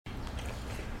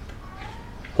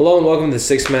Hello and welcome to the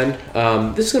Six Men.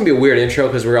 This is going to be a weird intro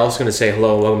because we're also going to say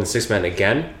hello and welcome to the Six Men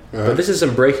again. But this is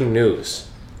some breaking news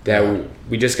that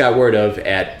we just got word of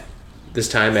at this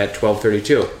time at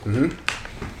 12:32.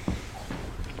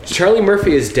 Charlie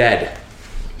Murphy is dead.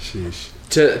 Sheesh.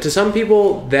 To some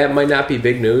people, that might not be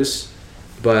big news,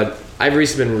 but I've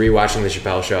recently been rewatching the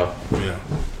Chapelle Show,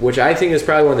 which I think is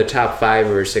probably one of the top 5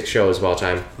 or 6 shows of all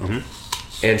time.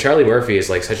 And Charlie Murphy is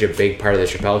like such a big part of the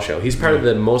Chapelle Show. He's part of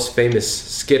the most famous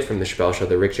skit from the Chapelle Show,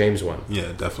 the Rick James one.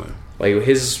 Yeah, definitely. Like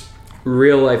his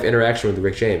real life interaction with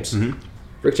Rick James.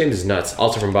 Rick James is nuts.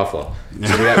 Also from Buffalo. So we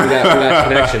got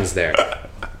connections there.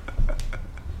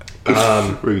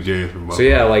 Rick James from Buffalo. So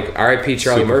yeah, like R.I.P.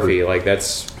 Charlie Murphy. Like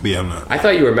that's. Yeah, I'm not. I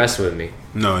thought you were messing with me.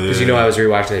 No, yeah. Because you know I was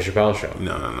rewatching the Chapelle Show.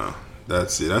 No.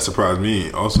 That surprised me.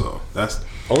 Also, that's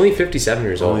only 57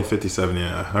 years old. Only 57.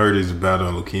 Yeah, I heard he's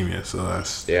battling leukemia. So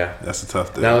that's a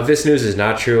tough thing. Now, if this news is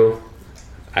not true,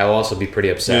 I will also be pretty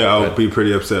upset. Yeah, I'll be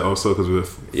pretty upset also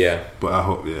because But I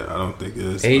hope. Yeah, I don't think it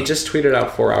is. And he just tweeted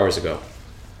out 4 hours ago.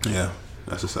 Yeah,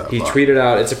 that's a sad. He tweeted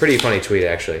out. It's a pretty funny tweet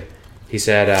actually. He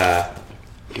said,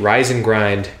 "Rise and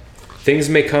grind. Things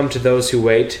may come to those who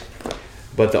wait,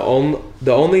 but the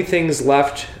only things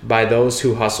left by those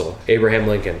who hustle." Abraham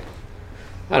Lincoln.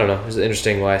 I don't know. It was an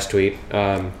interesting last tweet.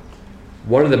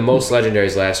 One of the most legendary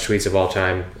last tweets of all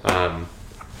time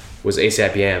was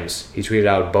ASAP Yams. He tweeted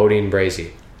out Bodine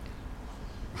Brazy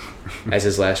as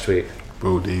his last tweet.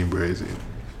 Bodine Brazy.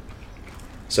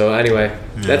 So anyway,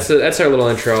 that's our little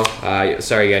intro.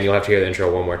 Sorry again, you'll have to hear the intro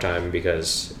one more time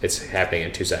because it's happening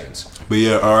in 2 seconds. But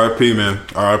yeah, R.I.P. man.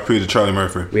 R.I.P. to Charlie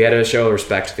Murphy. We had to show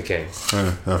respect to the king.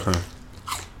 Yeah, definitely.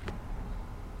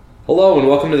 Hello and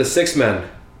welcome to the Six Men.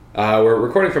 We're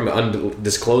recording from an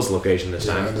undisclosed location this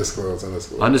time.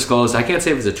 Undisclosed. I can't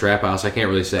say if it's a trap house. I can't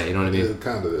really say. You know what I mean? It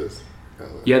kind of is.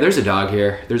 Yeah, there's a dog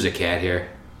here. There's a cat here.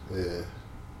 Yeah,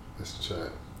 it's a trap.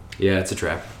 Yeah, it's a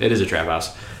trap. It is a trap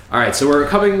house. All right, so we're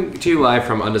coming to you live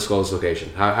from undisclosed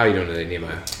location. How are you doing today,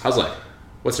 Nehemiah? How's life?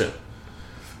 What's new?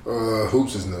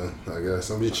 Hoops is new, I guess.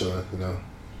 I'm just chilling, you know.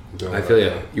 I feel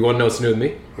you. You want to know what's new with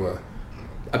me? What?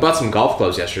 I bought some golf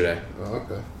clubs yesterday. Oh,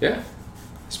 okay. Yeah.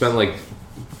 Spent like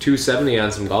 $270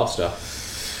 on some golf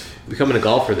stuff. Becoming a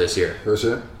golfer this year. For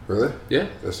sure? Really? Yeah.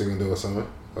 That's what you're going to do with summer?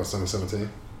 Or summer 17?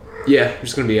 Yeah, I'm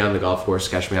just going to be on the golf course.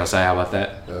 Catch me outside. How about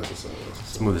that? Yeah, that's what's up.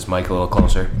 Let's move this mic a little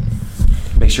closer.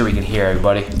 Make sure we can hear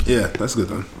everybody. Yeah, that's good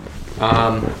then.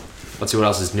 Let's see what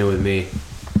else is new with me.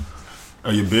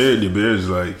 Oh, your beard is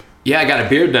like... Yeah, I got a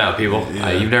beard now, people.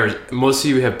 Yeah. Most of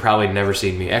you have probably never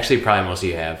seen me. Actually, probably most of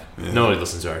you have. Yeah. Nobody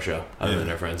listens to our show other than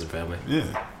our friends and family.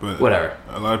 Yeah, but whatever.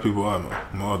 A lot of people are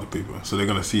more other people, so they're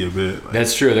gonna see your beard. Like,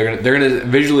 that's true. They're gonna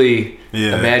visually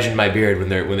imagine my beard when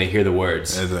they hear the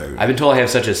words. Exactly. I've been told I have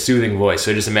such a soothing voice,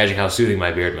 so just imagine how soothing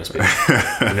my beard must be. You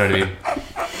know what I mean?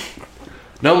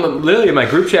 No, literally, my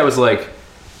group chat was like,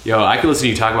 "Yo, I could listen to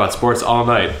you talk about sports all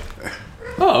night."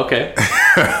 Oh, okay.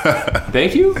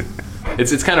 Thank you.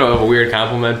 It's kind of a weird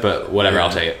compliment, but whatever,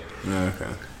 I'll take it. Yeah,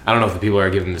 okay. I don't know if the people are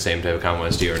giving the same type of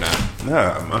compliments to you or not.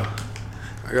 Nah, man.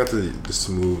 I got the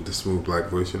smooth black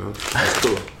voice, you know. That's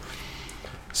cool.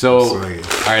 So, all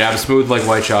right, I'm smooth like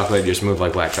white chocolate. You're smooth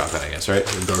like black chocolate, I guess, right?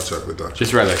 And dark chocolate.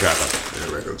 Just regular chocolate.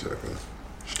 Yeah, regular chocolate.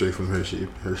 Straight from Hershey,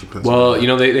 Pennsylvania. Well, you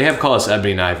know, they have called us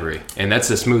Ebony and Ivory, and that's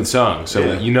a smooth song.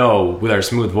 So, you know, with our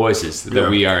smooth voices, that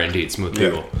we are indeed smooth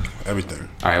people. Everything.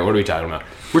 All right, what are we talking about?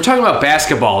 We're talking about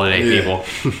basketball today, people.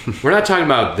 We're not talking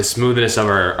about the smoothness of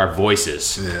our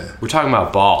voices. Yeah. We're talking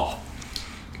about ball.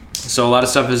 So, a lot of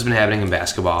stuff has been happening in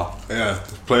basketball. Yeah,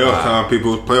 playoff time,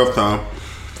 people. Playoff time.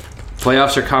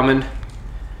 Playoffs are coming.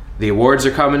 The awards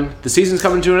are coming. The season's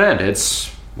coming to an end.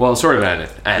 It's, well, sort of an end.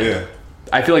 Yeah.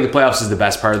 I feel like the playoffs is the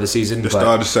best part of the season.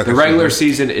 The regular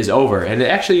season is over. And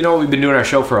actually, you know, we've been doing our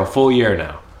show for a full year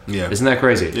now. Yeah. Isn't that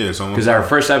crazy? Yeah, it's almost. Because our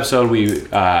first episode, we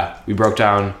broke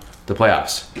down the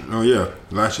playoffs. Oh, yeah.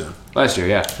 Last year,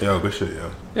 yeah. Yeah, good shit,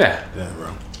 yeah. Yeah. Yeah,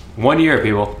 bro. 1 year,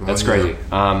 people. That's crazy.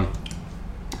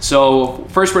 So,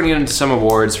 first we're going to get into some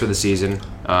awards for the season.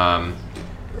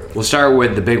 We'll start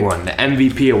with the big one, the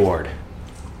MVP award.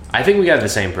 I think we got the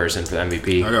same person for the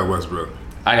MVP. I got Westbrook.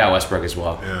 I got Westbrook as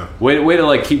well. Yeah. Way to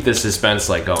like keep the suspense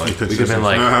like going. We could have been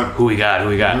like, who we got?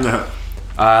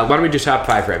 Why don't we do top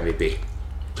 5 for MVP?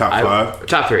 Top 5?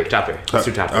 Top 3. Let's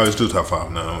do top 5. Let's do top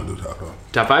 5. No, I don't do top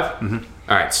 5. Top 5? Mm-hmm.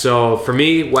 All right. So for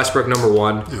me, Westbrook number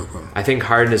 1. Yeah, okay. I think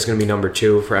Harden is going to be number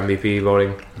 2 for MVP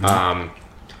voting. Mm-hmm.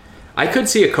 I could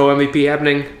see a co-MVP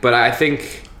happening, but I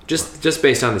think just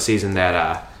based on the season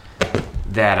that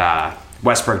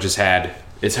Westbrook just had,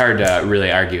 it's hard to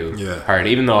really argue Harden,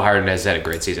 even though Harden has had a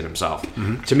great season himself.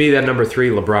 Mm-hmm. To me, that number 3,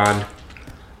 LeBron.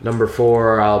 Number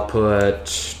 4, I'll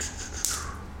put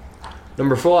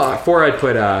Number four, I'd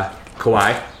put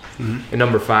Kawhi. And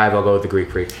number 5, I'll go with the Greek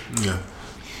Freak. Yeah.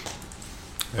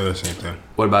 Yeah, the same thing.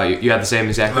 What about you? You have the same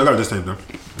exact thing? I got the same thing.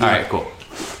 All right, cool.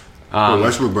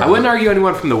 Westbrook, I wouldn't argue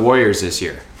anyone from the Warriors this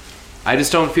year. I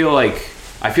just don't feel like...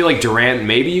 I feel like Durant,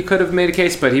 maybe you could have made a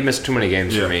case, but he missed too many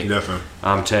games for me. Definitely.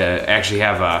 To actually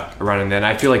have a run in there. And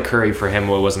I feel like Curry, for him,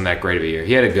 wasn't that great of a year.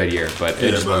 He had a good year, but it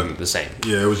just wasn't the same.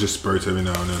 Yeah, it was just spurts every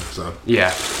now and then. So.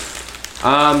 Yeah.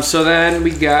 So then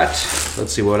we got...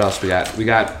 Let's see what else we got. We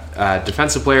got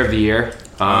Defensive Player of the Year.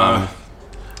 I'm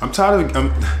tired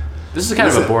of... This is kind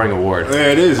of a boring award.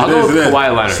 Yeah, it is. I'll go with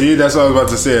Kawhi Leonard. See, that's what I was about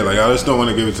to say. Like, I just don't want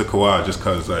to give it to Kawhi just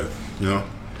because, like, you know.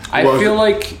 I feel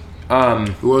like...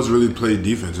 who else really played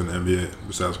defense in the NBA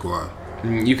besides Kawhi?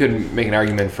 You could make an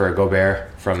argument for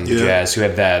Gobert from the Jazz, who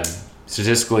had that,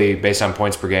 statistically, based on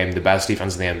points per game, the best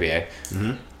defense in the NBA.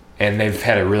 Mm-hmm. And they've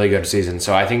had a really good season.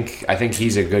 So I think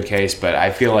he's a good case, but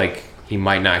I feel like he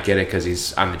might not get it because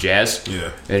he's on the Jazz. Yeah.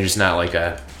 They're just not like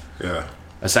a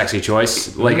sexy choice.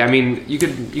 Mm-hmm. Like, I mean, you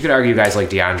could argue guys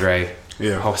like DeAndre,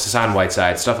 Hassan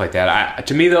Whiteside, stuff like that.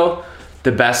 To me, though,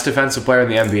 the best defensive player in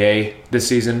the NBA this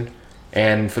season,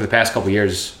 and for the past couple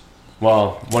years,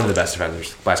 well, one of the best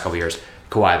defenders the last couple years,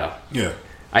 Kawhi, though. Yeah.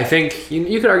 I think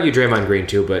you could argue Draymond Green,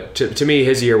 too, but to me,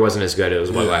 his year wasn't as good as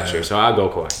it was last year, so I'll go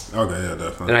Kawhi. Okay, yeah,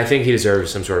 definitely. And I think he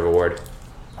deserves some sort of award.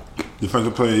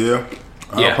 Defensive player, yeah?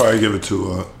 I'll probably give it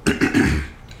to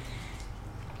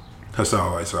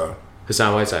Hassan Whiteside.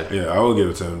 Hassan Whiteside. Yeah, I will give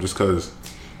it to him just because...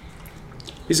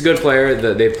 He's a good player.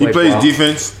 He plays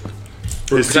defense.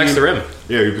 He protects the rim.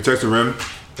 Yeah, he protects the rim.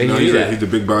 And he's a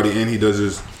big body, and he does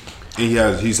his...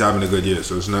 And he's having a good year,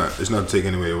 so it's not to take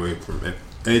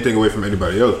anything away from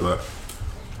anybody else, but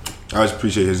I just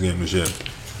appreciate his game this year.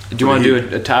 Do you want to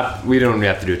do a top? We don't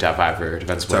have to do a top 5 for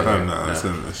defensive player. Top 5, no.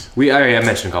 I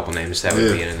mentioned a couple names that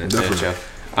would be in the show.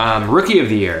 Rookie of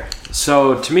the year.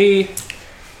 So to me,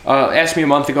 asked me a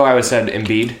month ago, I would have said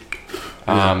Embiid.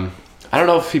 I don't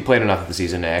know if he played enough of the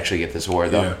season to actually get this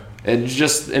award though. Yeah. It's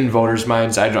just in voters'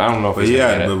 minds. I don't know if he's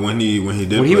gonna get it. But when he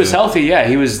was healthy,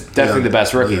 he was definitely the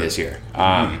best rookie this year.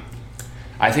 I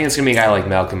think it's gonna be a guy like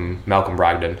Malcolm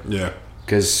Brogdon. Yeah,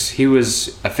 because he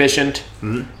was efficient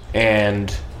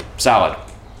and solid.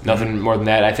 Nothing more than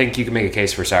that. I think you can make a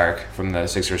case for Sarek from the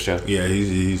Sixers too. Yeah,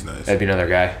 he's nice. That'd be another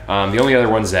guy. The only other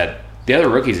ones the other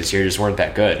rookies this year just weren't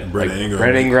that good.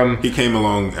 Brandon Ingram. He came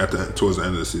along towards the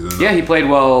end of the season. Yeah, he played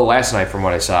well last night from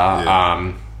what I saw.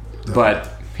 Yeah. But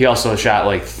he also shot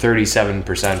like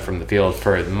 37% from the field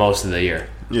for most of the year.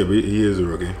 Yeah, but he is a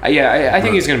rookie. I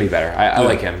think he's going to be better. I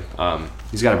like him.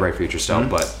 He's got a bright future still,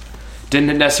 but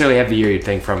didn't necessarily have the year you'd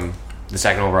think from the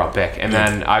second overall pick. And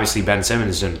then obviously Ben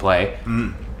Simmons didn't play.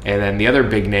 And then the other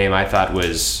big name I thought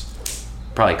was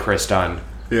probably Chris Dunn.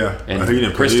 Yeah,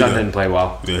 and Chris Dunn didn't play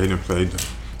well. Yeah, he didn't play either.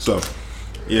 So,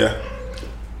 yeah.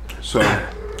 So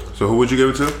who would you give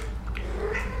it to?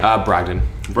 Brogdon.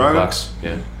 Bucks.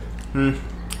 Yeah.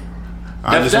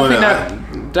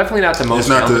 Definitely not the most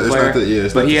talented player,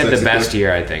 but he had the best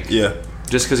year, I think. Yeah.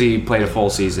 Just because he played a full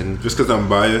season. Just because I'm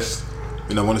biased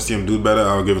and I want to see him do better,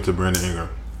 I'll give it to Brandon Ingram.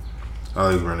 I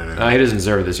like Brandon Ingram. He doesn't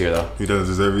deserve it this year, though. He doesn't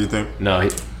deserve it, you think? No, he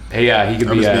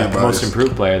could be a most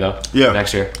improved player, though,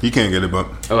 next year. He can't get it, but...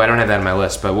 Oh, I don't have that on my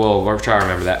list, but we'll try to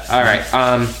remember that. All right.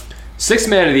 Sixth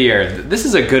Man of the Year. This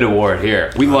is a good award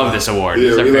here. We love this award. Yeah,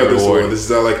 this is our favorite award. This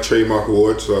is our trademark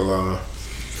award, so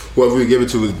whoever we give it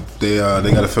to, they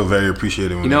got to feel very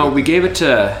appreciated. We gave it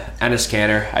to Enes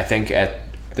Kanter, I think, at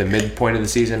the midpoint of the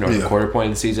season or the quarter point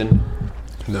of the season.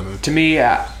 Never. To me,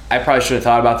 I probably should have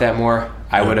thought about that more.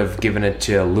 I would have given it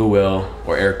to Lou Will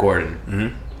or Eric Gordon.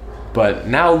 Mm-hmm. But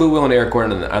now Lou Will and Eric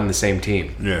Gordon are on the same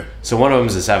team. Yeah. So one of them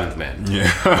is the seventh man.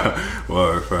 Yeah.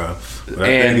 I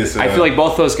feel like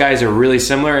both those guys are really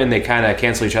similar and they kind of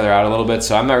cancel each other out a little bit.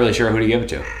 So I'm not really sure who to give it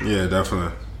to. Yeah,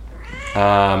 definitely.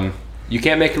 You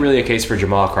can't make really a case for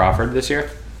Jamal Crawford this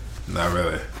year. Not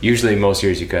really. Usually most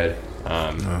years you could.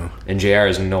 And JR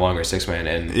is no longer a six man.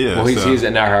 And he's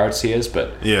in our hearts, he is,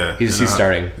 but he's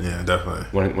starting. Yeah, definitely.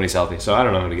 When he's healthy. So I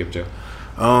don't know who to give it to.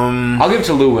 I'll give it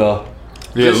to Lou Will.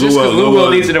 Yeah, just because Lou Will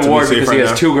needs an award because he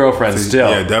has 2 girlfriends still.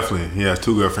 Yeah, definitely. He has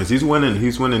 2 girlfriends. He's winning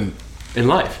in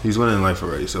life. He's winning in life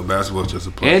already. So basketball's just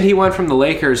a play. And he went from the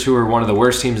Lakers, who were one of the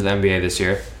worst teams in the NBA this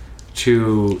year,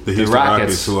 to the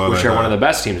Rockets, which are one of the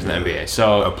best teams in the NBA.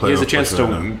 So he has a chance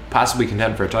to possibly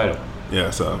contend for a title. Yeah.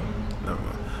 So never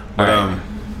mind. But, all right.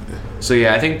 So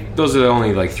yeah, I think those are the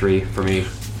only 3 for me.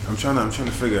 I'm trying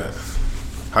to figure out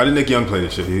how did Nick Young play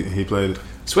this year. He played.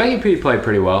 Swaggy P played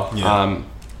pretty well. Yeah.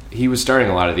 He was starting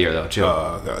a lot of the year, though, too.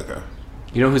 Okay.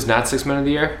 You know who's not 6 Man of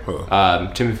the Year? Who?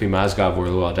 Timothy Mozgov or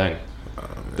Luol Deng.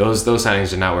 Those signings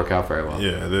did not work out very well.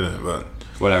 Yeah, it didn't, but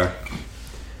whatever.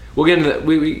 We'll get into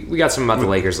we got some about the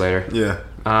Lakers later. Yeah.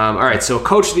 All right. So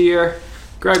Coach of the Year,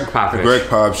 Greg Popovich. Greg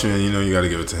Popovich, man, you got to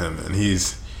give it to him, man. You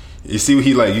see what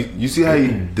he like. You see how he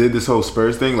did this whole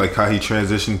Spurs thing, like how he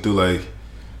transitioned through like.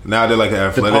 Now they're like an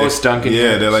athletic. The post-Duncan yeah,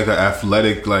 years. they're like an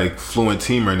athletic, like fluent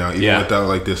team right now, even without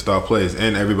like their star players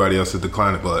and everybody else is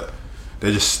declining. But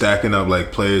they're just stacking up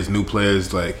like players, new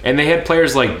players, like. And they had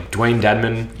players like Dwayne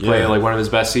Dedman play like one of his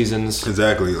best seasons.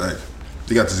 Exactly, like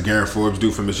they got this Garrett Forbes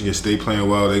dude from Michigan State playing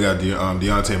well. They got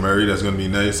Deontay Murray that's going to be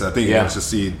nice. I think he wants to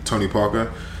see Tony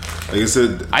Parker. Like I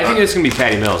said, I think it's going to be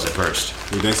Patty Mills at first.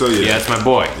 You think so? Yeah. Yeah, that's my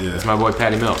boy. Yeah. That's my boy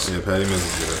Patty Mills. Yeah, Patty Mills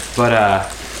is good. But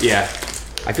yeah.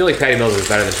 I feel like Patty Mills is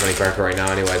better than Tony Parker right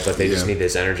now anyway, but they just need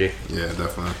this energy. Yeah,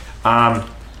 definitely.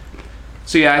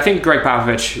 So yeah, I think Greg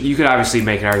Popovich, you could obviously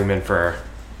make an argument for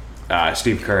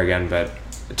Steve Kerr again, but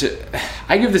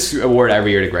I give this award every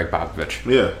year to Greg Popovich.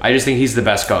 Yeah. I just think he's the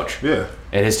best coach. Yeah.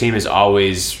 And his team is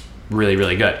always really,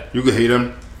 really good. You could hate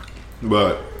him,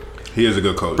 but he is a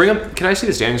good coach. Can I see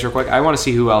the standings real quick? I want to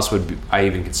see who else would I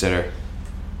even consider.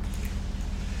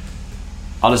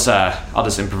 I'll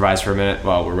just improvise for a minute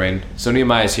while we're waiting. So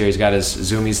Nehemiah's here. He's got his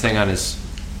Zoomies thing on his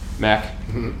Mac.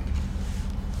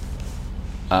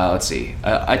 Let's see.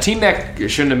 A team that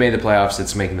shouldn't have made the playoffs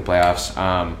that's making the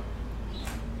playoffs.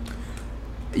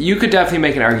 You could definitely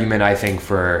make an argument, I think,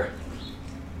 for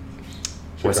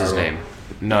what's his name?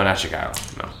 No, not Chicago.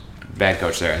 No, bad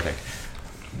coach there. I think.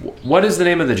 What is the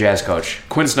name of the Jazz coach?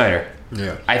 Quinn Snyder.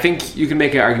 Yeah. I think you can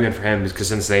make an argument for him because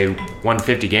since they won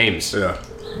 50 games. Yeah.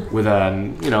 With a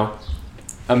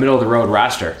middle of the road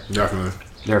roster. Definitely.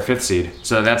 They're a 5th seed.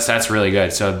 So that's really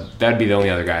good. So that'd be the only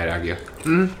other guy I'd argue.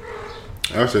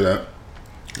 I would say that.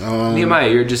 Nehemiah,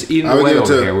 you're just eating away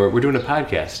over here. We're doing a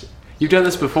podcast. You've done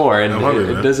this before and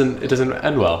it doesn't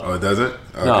end well. Oh, it doesn't?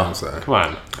 Okay, no. I'm sorry. Come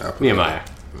on. Nehemiah.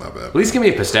 My bad. At least give me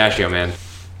a pistachio, man.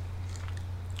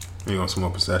 You want some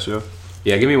more pistachio?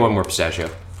 Yeah, give me one more pistachio.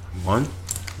 One?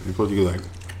 You supposed to get like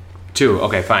 2.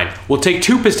 Okay, fine. We'll take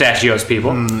 2 pistachios,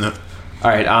 people. No. All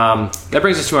right. That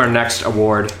brings us to our next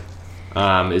award.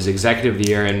 Is Executive of the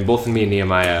Year, and both me and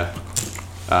Nehemiah,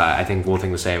 I think we'll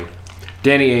think the same.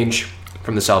 Danny Ainge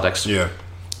from the Celtics. Yeah.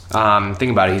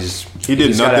 Think about it. He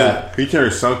did nothing. He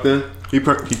turned something. He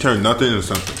turned nothing into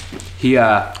something. He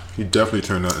definitely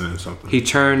turned nothing into something. He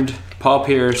turned Paul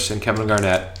Pierce and Kevin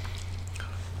Garnett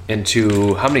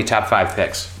into how many top 5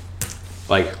 picks?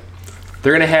 Like,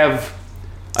 they're gonna have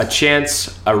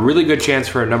a really good chance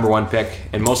for a number 1 pick,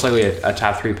 and most likely a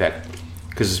top 3 pick.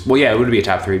 Because, well, yeah, it would be a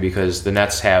top 3 because the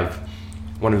Nets have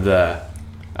one of the,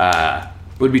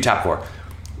 it would be top 4.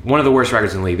 One of the worst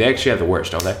records in the league. They actually have the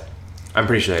worst, don't they? I'm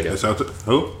pretty sure they do.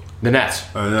 Who? The Nets.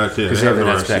 Nets, yeah. Because they have the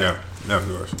Nets pick. Yeah, they have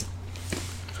the worst.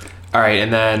 All right,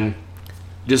 and then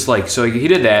just like, so he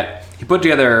did that. He put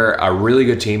together a really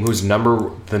good team who's the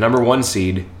number 1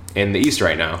 seed in the East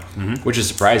right now, which is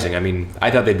surprising. I mean,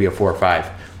 I thought they'd be a 4 or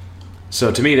 5.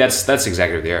 So to me, that's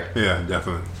Executive of the Year. Yeah,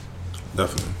 definitely. All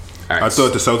right. I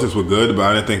thought the Celtics were good, but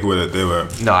I didn't think they were.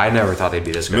 No, I never thought they'd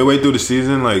be this good. Midway through the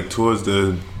season, like towards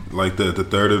the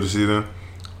third of the season,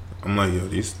 I'm like, yo,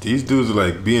 these dudes are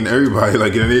like beating everybody,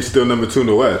 like, and they're still number 2 in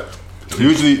the West.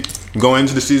 Usually, going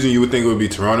into the season, you would think it would be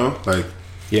Toronto, like,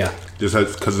 yeah, just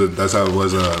because that's how it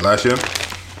was last year.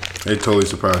 They totally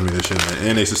surprised me this year, man.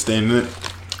 And they sustained it,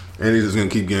 and he's just gonna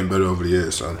keep getting better over the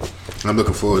years. So I'm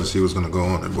looking forward to see what's gonna go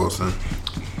on in Boston.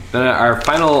 Then our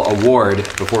final award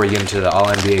before we get into the All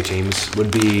NBA teams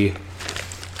would be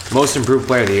Most Improved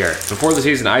Player of the Year. Before the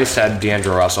season, I said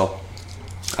D'Angelo Russell.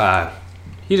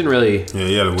 He didn't really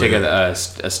take a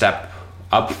step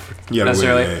up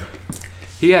necessarily.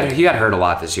 He got hurt a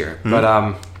lot this year, but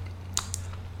I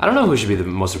don't know who should be the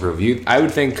most improved. I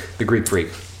would think the Greek Freak.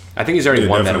 I think he's already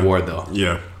won that award though.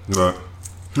 Yeah, but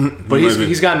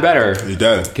he's gotten better. He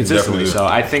does consistently. So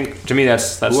I think to me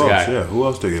that's the guy. Yeah, who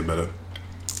else to get better?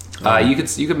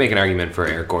 You could make an argument for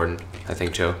Eric Gordon. I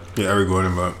think too. Yeah, Eric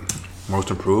Gordon, but most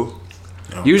improved.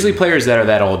 Usually players that are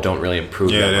that old don't really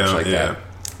improve that much like that.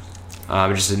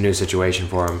 It's just a new situation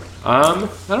for him. I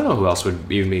don't know who else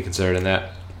would even be considered in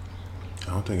that. I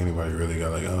don't think anybody really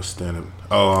got like outstanding.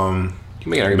 You can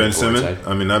make an argument Ben for Simmons.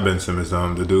 inside. I mean, not Ben Simmons.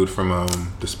 The dude from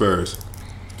the Spurs.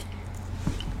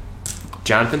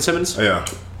 Jonathan Simmons. Oh, yeah,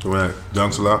 the one that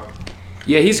dunks a lot.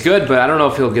 Yeah, he's good, but I don't know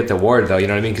if he'll get the award though. You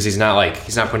know what I mean? Because he's not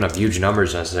putting up huge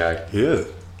numbers necessarily. Yeah,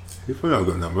 he's putting up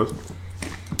good numbers.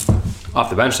 Off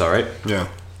the bench though, right? Yeah.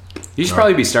 You should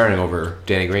probably be starting over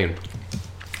Danny Green.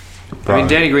 Probably. I mean,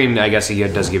 Danny Green, I guess he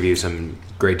does give you some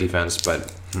great defense,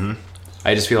 but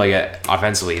I just feel like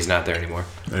offensively he's not there anymore.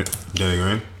 Danny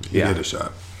Green? He hit a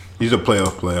shot. He's a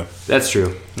playoff player. That's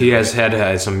true. He has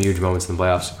had some huge moments in the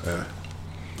playoffs. Yeah.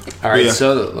 All right, Yeah.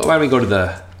 so why don't we go to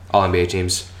the All-NBA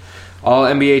teams?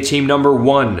 All-NBA team number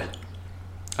 1.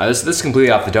 This is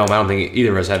completely off the dome. I don't think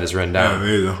either of us had this written Yeah, down.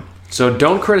 me either. So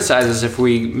don't criticize us if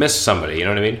we miss somebody. You know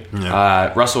what I mean?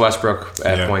 Yeah. Russell Westbrook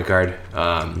at Yeah. point guard.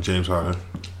 James Harden.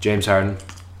 James Harden,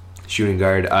 shooting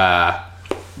guard. For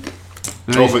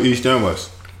East and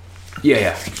West.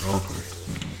 Yeah. Okay.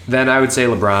 Then I would say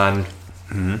LeBron.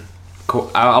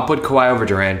 I'll put Kawhi over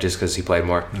Durant just because he played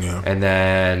more. Yeah. And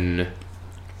then,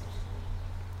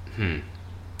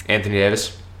 Anthony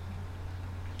Davis.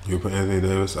 You put Anthony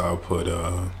Davis. I would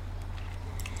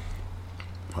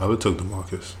took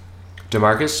DeMarcus.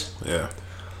 DeMarcus. Yeah.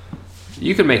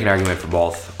 You could make an argument for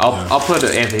both. I'll put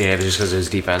Anthony Davis just because of his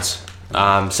defense.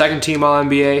 Second team All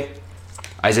NBA.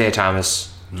 Isaiah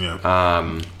Thomas.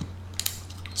 Yeah.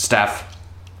 Steph.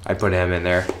 I'd put him in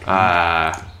there.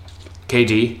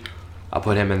 KD. I'll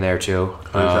put him in there too.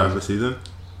 For his half a season.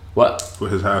 What? For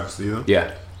his half a season.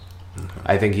 Yeah.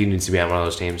 I think he needs to be on one of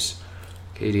those teams.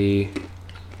 KD.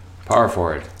 Power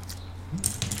forward.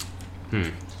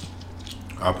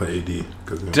 I'll put AD.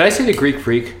 Did I say the Greek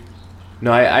Freak?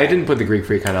 No, I didn't put the Greek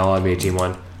Freak on All-NBA team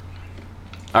 1. All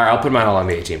right, I'll put my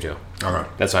All-NBA team 2. All right.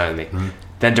 That's fine with me.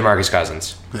 Then DeMarcus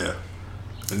Cousins. Yeah.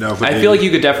 And now for I AD. feel like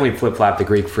you could definitely flip-flop the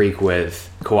Greek Freak with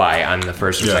Kawhi on the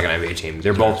first or Yeah. second NBA team.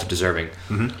 They're both deserving.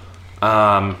 Then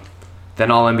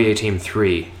All-NBA team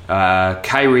 3.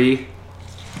 Kyrie.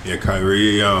 Yeah,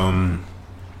 Kyrie. Damn,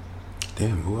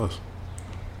 who else?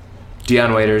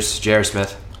 Deion Waiters. J.R.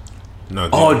 Smith. No.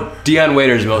 Deion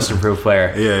Waiters, most improved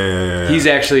player. Yeah. He's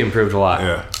actually improved a lot.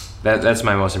 Yeah. That's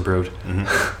my most improved. Who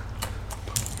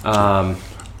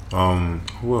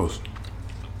else?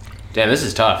 Damn, this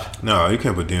is tough. No, you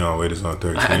can't put Deion Waiters on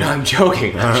 13. I know, I'm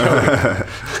joking. I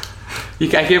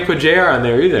can't put JR on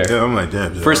there either. Yeah, I'm like,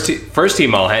 damn. First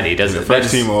team All Henny doesn't. Yeah,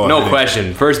 first team All no Henny.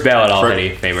 question. First ballot All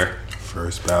Henny famer.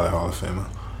 First ballot Hall of Famer.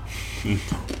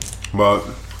 But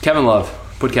Kevin Love.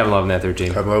 Put Kevin Love in that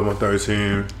 13. Kevin Love on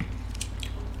 13.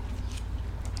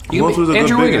 You Who else was a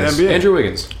Andrew good big in Wiggins. the NBA? Andrew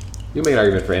Wiggins. You can make an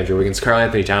argument for Andrew Wiggins. Karl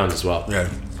Anthony Towns as well. Yeah.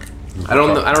 I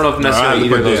don't know if necessarily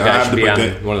either of those guys should be on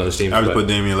one of those teams. I have to but- put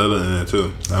Damian Lillard in there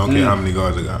too. I don't care how many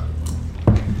guards I got.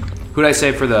 Who did I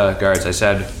say for the guards? I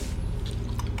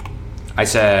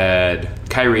said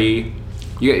Kyrie.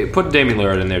 You put Damian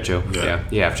Lillard in there too. Yeah.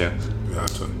 You have to. Yeah,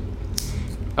 so,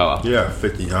 Oh well. yeah,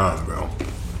 50 on, bro.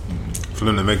 For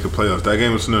them to make the playoffs. That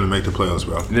game was for them to make the playoffs,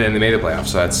 bro. Then they made the playoffs,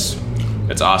 so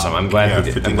that's awesome. I'm glad Yeah,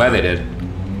 they did. 59. I'm glad they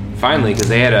did. Finally, because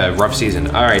they had a rough season.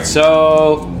 All right,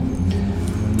 so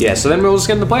yeah, so then we'll just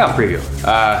get in the playoff preview.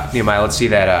 Nehemiah, let's see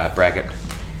that bracket.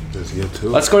 Let's get to it.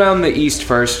 Let's go down the East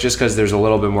first, just because there's a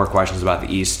little bit more questions about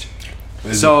the East.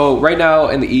 So right now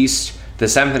in the East, the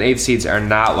 7th and 8th seeds are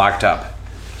not locked up.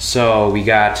 So we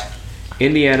got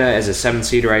Indiana as a 7th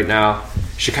seed right now.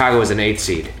 Chicago is an 8th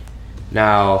seed.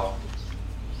 Now,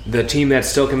 the team that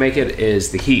still can make it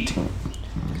is the Heat.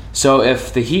 So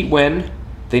if the Heat win,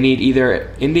 they need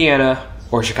either Indiana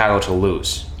or Chicago to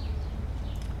lose.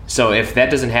 So if that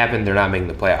doesn't happen, they're not making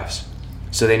the playoffs.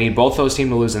 So they need both those teams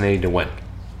to lose and they need to win.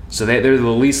 So they're the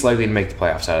least likely to make the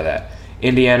playoffs out of that.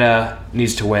 Indiana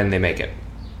needs to win, they make it.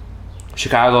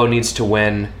 Chicago needs to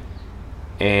win,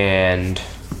 and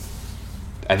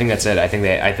I think that's it. I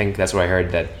think that's what I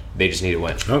heard, that they just need to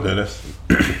win. Okay, that's.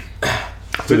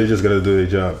 So they just gotta do their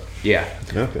job. Yeah.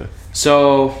 Okay.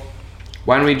 So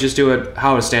why don't we just do it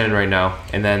how it's standing right now,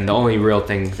 and then the only real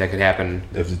thing that could happen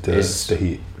If is the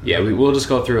Heat. Yeah, we'll just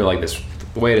go through it like this,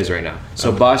 the way it is right now.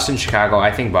 So Boston, Chicago.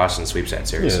 I think Boston sweeps that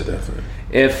series. Yeah, definitely.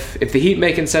 If the Heat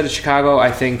make it instead of Chicago,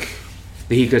 I think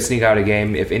the Heat could sneak out a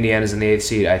game. If Indiana's in the 8th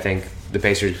seed, I think the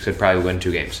Pacers could probably win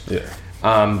 2 games.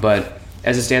 Yeah. But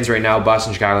as it stands right now,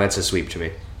 Boston, Chicago, that's a sweep to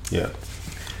me. Yeah.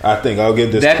 I think I'll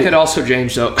give this. That could also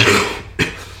change though,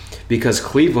 because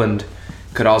Cleveland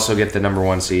could also get the number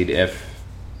 1 seed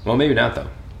well, maybe not though.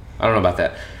 I don't know about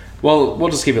that. Well, we'll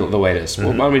just keep it the way it is.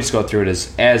 Why don't we just go through it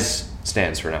as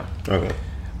stands for now? Okay.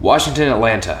 Washington,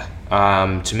 Atlanta.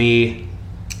 To me,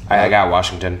 I got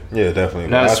Washington. Yeah, definitely.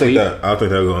 Not a sweep. I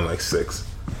think they'll go in like 6.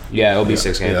 Yeah, it'll be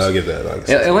 6 games. Yeah, I'll give that. Like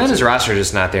Atlanta's roster is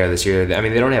just not there this year. I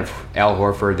mean, they don't have Al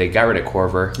Horford. They got rid of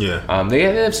Korver. Yeah. They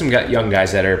have some young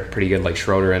guys that are pretty good, like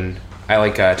Schroeder, and I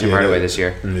like Tim Hardaway this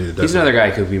year. Yeah, He's another guy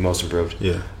who could be most improved.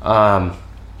 Yeah.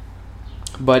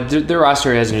 But their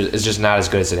roster is just not as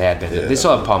good as it had been. Yeah. They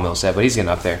still have Paul Millsap, but he's getting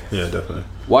up there. Yeah, definitely.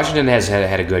 Washington has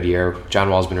had a good year. John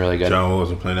Wall's been really good. John Wall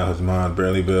wasn't playing out his mind.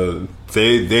 Bradley Beal.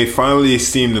 They finally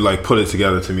seem to like put it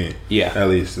together to me. Yeah. At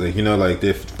least like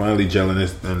they're finally gelling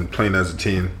this and playing as a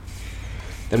team.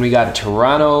 Then we got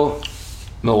Toronto,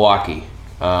 Milwaukee.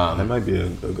 That might be a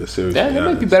good series. That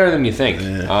might be better than you think.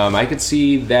 Yeah. I could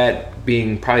see that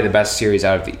being probably the best series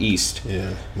out of the East.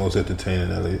 Yeah, most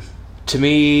entertaining at least. To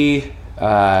me,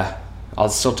 I'll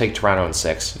still take Toronto in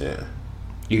 6. Yeah.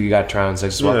 You got Toronto in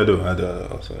 6 as well? I do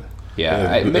also.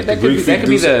 Yeah, if that the could Greek be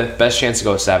Freak the best chance to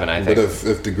go 7, I think. But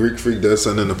if the Greek Freak does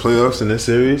something in the playoffs in this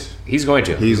series, He's going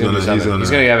to. He's gonna do gonna- something. He's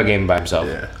going to have a game by himself.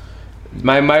 yeah.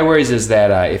 My worries is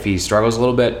that if he struggles a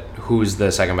little bit, who's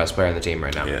the second best player on the team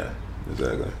right now? Yeah,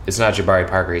 exactly. It's not Jabari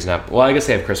Parker. He's not. Well, I guess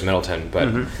they have Chris Middleton,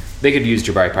 but they could use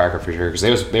Jabari Parker for sure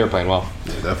because they were playing well.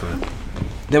 Yeah, definitely.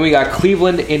 Then we got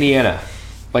Cleveland, Indiana.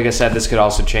 Like I said, this could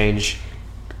also change.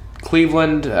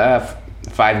 Cleveland,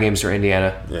 5 games for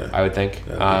Indiana. Yeah. I would think.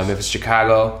 Yeah, If it's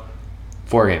Chicago,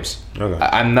 4 games. Okay.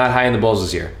 I'm not high on the Bulls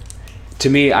this year. To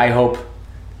me, I hope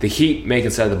the Heat make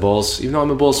instead of the Bulls, even though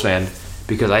I'm a Bulls fan,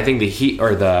 because I think the Heat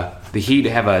or the Heat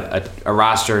have a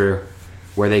roster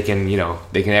where they can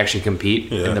actually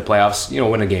compete in the playoffs,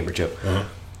 win a game or 2. Uh-huh.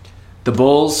 The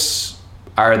Bulls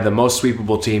are the most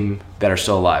sweepable team that are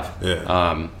still alive.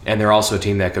 Yeah. And they're also a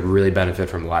team that could really benefit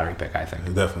from a lottery pick, I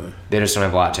think. Definitely. They just don't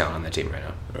have a lot of talent on that team right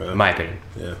now, in my opinion.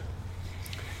 Yeah.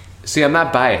 See, I'm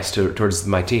not biased towards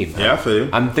my team. Yeah, I feel you.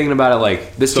 I'm thinking about it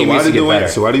like this team why needs to did get better.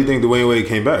 So why do you think Dwayne Wade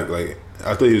came back? Like,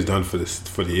 I thought he was done for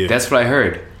the year. That's what I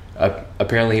heard.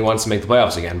 Apparently, he wants to make the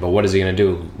playoffs again. But what is he going to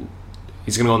do?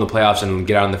 He's going to go in the playoffs and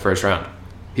get out in the first round.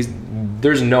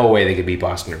 There's no way they could beat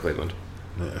Boston or Cleveland.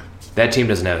 Yeah. That team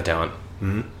doesn't have the talent.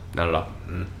 Mm-hmm. Not at all.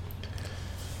 Mm-hmm.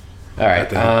 All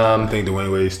right. I think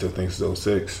Dwayne Wade still thinks it's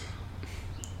 06.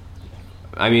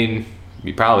 I mean,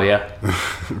 probably, yeah.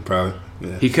 Probably.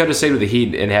 Yeah. He could have stayed with the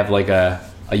Heat and have like a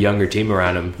younger team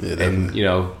around him, Yeah, and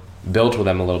definitely. built with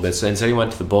them a little bit. So instead, he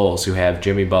went to the Bulls, who have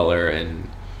Jimmy Butler and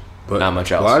not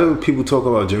much else. Why do people talk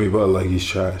about Jimmy Butler like he's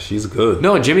trash? He's good.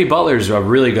 No, Jimmy Butler's a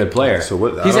really good player. So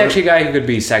what? He's actually a guy who could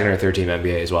be 2nd or 3rd team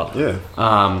NBA as well.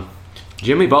 Yeah.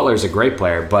 Jimmy Butler's a great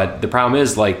player, but the problem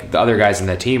is like the other guys in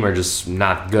that team are just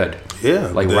not good. Yeah.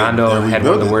 Like they're Rondo had one of the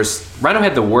rebuilding. worst. Rondo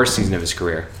had the worst season of his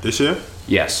career. This year?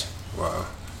 Yes, Wow.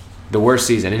 the worst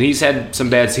season, and he's had some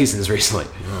bad seasons recently.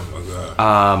 Oh my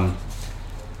God.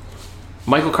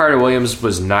 Michael Carter Williams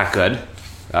was not good.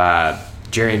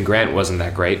 Jerian Grant wasn't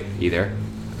that great either.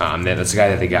 That's the guy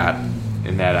that they got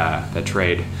in that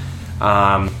trade.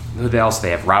 Who else they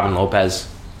have? Robin Lopez.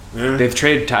 Yeah. They've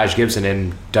traded Taj Gibson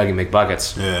and Dougie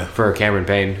McBuckets for Cameron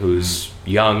Payne, who's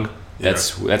young.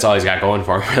 That's all he's got going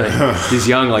for him, really. He's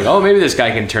young, like, oh, maybe this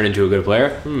guy can turn into a good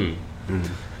player.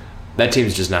 That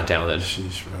team's just not talented.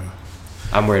 Sheesh, bro.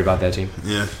 I'm worried about that team.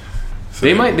 Yeah. So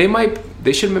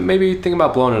They should maybe think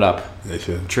about blowing it up. They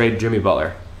should. Trade Jimmy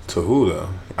Butler. To who though?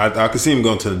 I could see him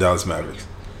going to the Dallas Mavericks.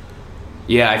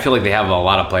 Yeah, I feel like they have a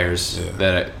lot of players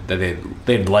that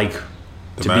they'd like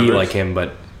to Mavericks? be like him,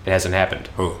 but it hasn't happened.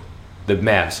 Who? The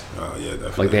Mavs. Oh yeah,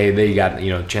 definitely. Like they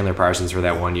got Chandler Parsons for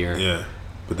that 1 year. Yeah,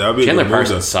 but that would be Chandler a good move,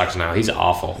 Parsons sucks now. He's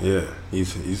awful. though. Yeah,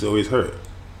 he's always hurt.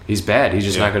 He's bad. He's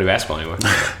just not good at basketball anymore.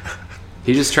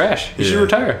 He's just trash. He should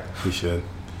retire. He should.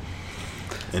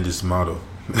 And just model.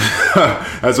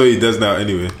 That's what he does now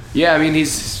anyway. Yeah, I mean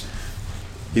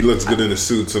He looks good in the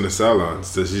suits on the salons.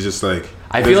 So he's just like.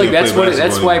 I feel like that's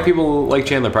why anymore. people like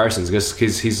Chandler Parsons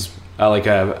because he's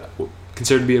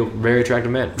considered to be a very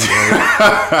attractive man.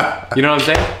 You know what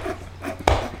I'm saying?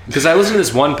 Because I listened to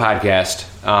this one podcast.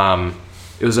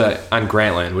 It was on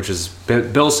Grantland, which is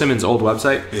Bill Simmons' old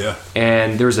website. Yeah.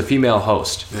 And there was a female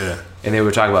host. Yeah. And they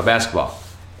would talk about basketball.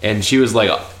 And she was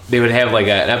like, they would have like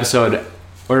an episode,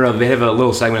 or no, they have a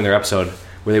little segment in their episode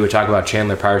where they would talk about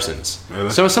Chandler Parsons.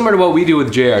 Really? So similar to what we do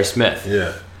with J.R. Smith.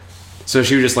 Yeah. So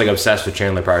she was just like obsessed with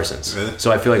Chandler Parsons. Really?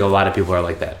 So I feel like a lot of people are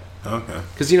like that. Okay.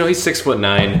 Because he's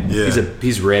 6'9". Yeah.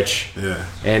 He's rich. Yeah.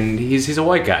 And he's a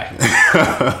white guy.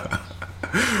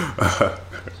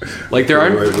 Like there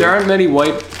aren't many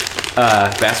white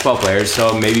basketball players,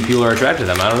 so maybe people are attracted to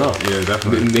them. I don't know. Yeah,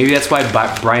 definitely. Maybe that's why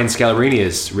Brian Scalabrine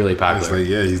is really It's popular. like,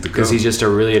 yeah, he's the Because he's just a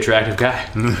really attractive guy.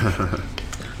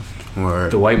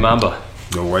 Word. The white mamba.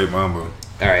 The white mamba.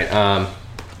 All right.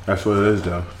 That's what it is,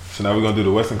 though. So now we're gonna do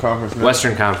the Western Conference. Now?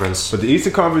 Western Conference. But the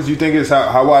Eastern Conference, you think is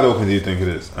how wide open do you think it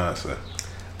is? Honestly,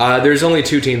 There's only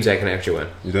 2 teams that can actually win.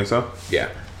 you think so? Yeah.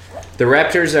 The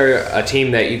Raptors are a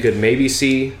team that you could maybe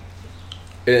see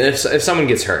if someone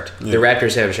gets hurt. Yeah. The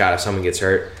Raptors have a shot if someone gets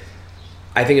hurt.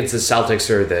 I think it's the Celtics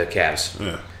or the Cavs.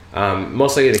 Yeah.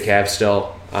 Most likely the Cavs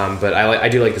still, but I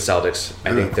do like the Celtics.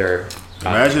 I think they're...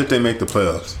 Imagine if they make the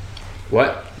playoffs.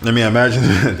 What? I mean, imagine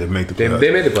if they make the They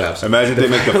playoffs. made the playoffs. Imagine if they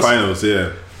make the finals.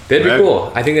 Yeah. That'd be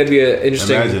cool. I think that'd be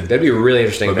interesting. Imagine. That'd be really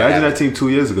interesting. But imagine that team 2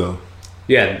 years ago.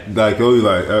 Yeah. Like, oh,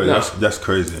 that's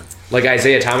crazy. like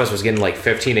Isaiah Thomas was getting like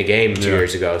 15 a game 2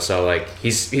 years ago. So like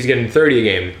he's getting 30 a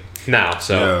game now.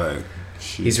 So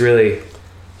he's really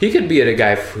he could be a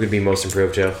guy who could be most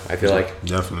improved too. I feel like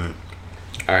definitely.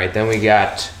 All right, then we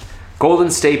got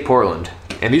Golden State Portland,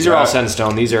 and these are all set in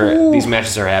stone. These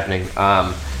matches are happening.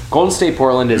 Golden State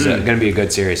Portland is going to be a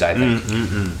good series, I think.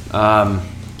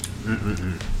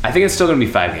 I think it's still going to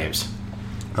be 5 games.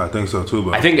 I think so too,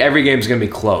 but I think every game's going to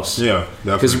be close. Yeah,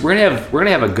 definitely. Because we're gonna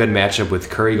have a good matchup with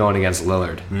Curry going against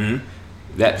Lillard. Mm-hmm.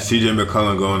 That CJ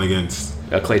McCollum going against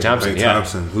Klay Thompson.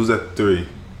 Thompson. Who's at 3?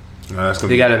 They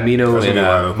got Amino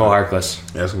and Mo Harkless.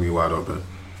 Yeah, that's gonna be wide open.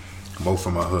 Mo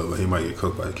from my hood, but he might get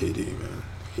cooked by KD, man.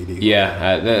 KD.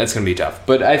 Yeah, that's gonna be tough.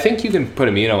 But I think you can put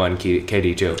Amino on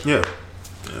KD too. Yeah.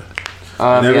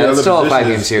 It's still a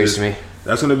 5-game series to me.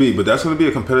 That's gonna be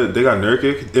a competitive. They got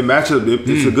Nurkic.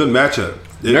 It's a good matchup.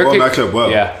 They all match up well.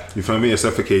 Yeah. You feel me?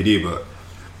 Except for KD, but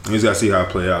we just gotta see how it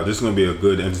play out. This is gonna be a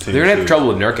good entertaining. They're gonna have trouble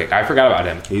with Nurkic. I forgot about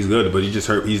him. He's good, but he just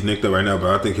hurt. He's nicked up right now,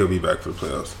 but I think he'll be back for the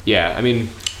playoffs. Yeah, I mean,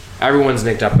 everyone's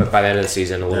nicked up by the end of the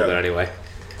season a little bit anyway.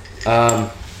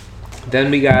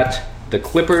 Then we got the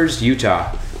Clippers,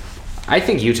 Utah. I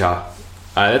think Utah.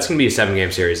 That's going to be a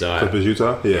 7-game series, though. Clippers,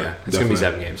 Utah? Yeah, it's going to be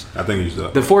 7 games. I think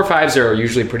Utah. The 4-5s are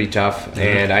usually pretty tough,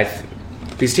 and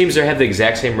these teams have the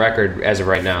exact same record as of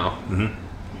right now.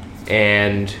 Mm-hmm.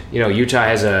 And, Utah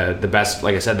has the best,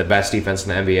 like I said, the best defense in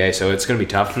the NBA, so it's going to be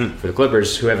tough for the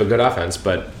Clippers, who have a good offense,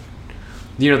 but,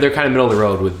 they're kind of middle of the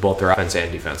road with both their offense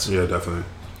and defense. Yeah, definitely.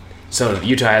 So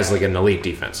Utah has, like, an elite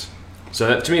defense.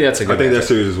 So to me, that's a good I think matchup. that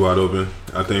series is wide open.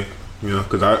 I think,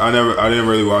 because I didn't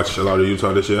really watch a lot of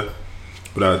Utah this year.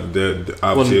 But they're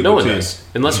obviously no one does.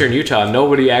 Unless you're in Utah,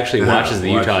 nobody actually watches the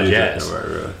Utah Jazz.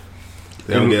 Right.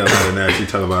 They don't get a lot of nationally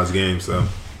televised games, so.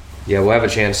 Yeah, we'll have a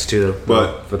chance to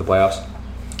for the playoffs.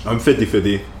 I'm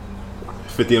 50-50.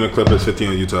 50 on the Clippers, 50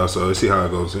 on Utah, so let's see how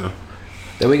it goes,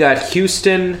 Then we got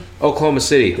Houston, Oklahoma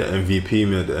City. The MVP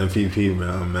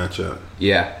matchup.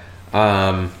 Yeah.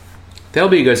 That'll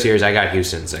be a good series. I got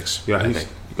Houston 6. You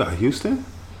got Houston?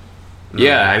 No.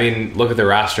 Yeah, I mean, look at the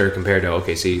roster compared to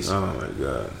OKC's. Oh, my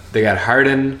God. They got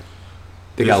Harden.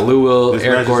 They got Lou Will,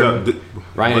 Eric Gordon,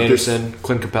 Ryan Anderson,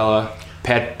 Clint Capella,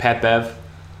 Pat Bev.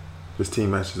 This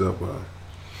team matches up well.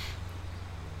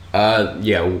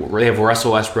 Yeah, they have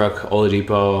Russell Westbrook,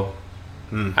 Oladipo.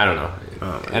 I don't know.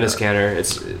 Enes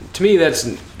Kanter. To me,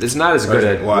 it's not as good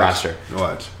a roster.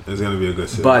 Watch. It's going to be a good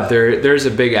series. But there's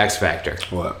a big X factor.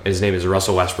 What? His name is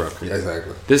Russell Westbrook. Yeah,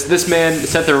 exactly. This man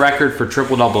set the record for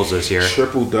triple doubles this year.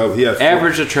 Triple double. He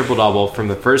averaged a triple double from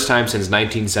the first time since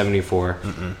 1974.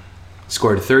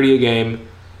 Scored 30 a game.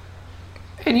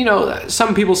 And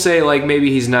some people say like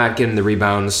maybe he's not getting the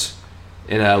rebounds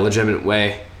in a legitimate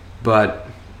way, but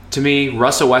to me,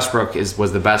 Russell Westbrook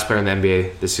was the best player in the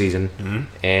NBA this season.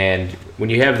 And when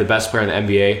you have the best player in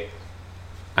the NBA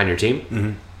on your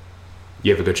team,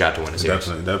 you have a good shot to win a series.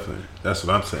 Definitely. That's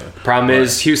what I'm saying. Problem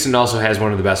is, Houston also has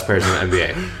one of the best players in the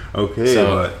NBA. Okay, so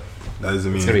but that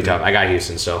doesn't mean it's gonna be tough. I got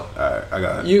Houston, so all right, I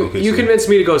got you. You convinced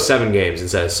me to go 7 games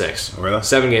instead of 6. Oh, really?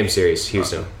 7-game series,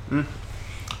 Houston.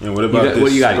 And what about what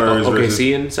do you got? Spurs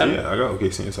OKC in 7? Yeah, I got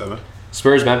OKC in 7.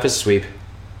 Spurs, Memphis, sweep.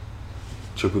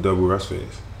 Triple double rest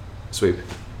phase. Sweep.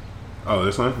 Oh,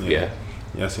 this one? Yeah.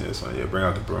 Yeah, I seen this one. Yeah, bring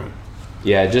out the broom.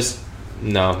 Yeah,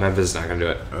 no, Memphis is not gonna do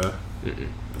it.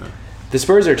 Yeah. The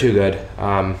Spurs are too good.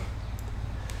 I've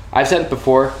said it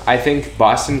before. I think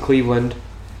Boston, Cleveland,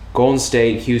 Golden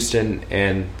State, Houston,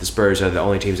 and the Spurs are the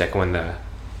only teams that can win the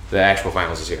actual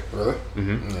finals this year. Really?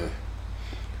 Yeah.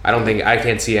 I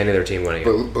can't see any other team winning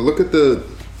it. But look at the.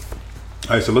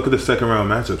 All right, so look at the second round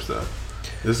matchups though.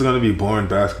 This is going to be boring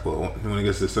basketball when it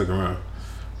gets to the second round.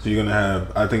 So you're going to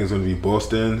have, I think it's going to be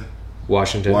Boston,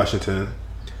 Washington,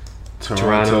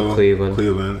 Toronto,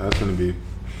 Cleveland. That's going to be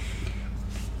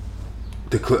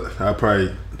this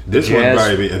one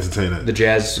probably be entertaining. The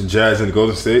Jazz and the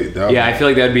Golden State. I feel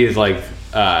like that'd be like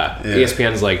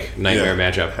ESPN's like nightmare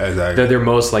matchup. Exactly. They're their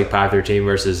most like popular team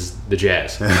versus the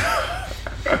Jazz.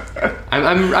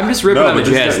 I'm just ripping on the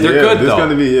Jazz. They're good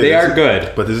though. They are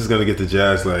good. But this is gonna get the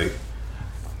Jazz like.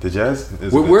 The Jazz.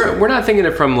 We're not thinking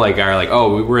it from like our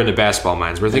we're into basketball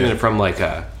minds. We're thinking it from like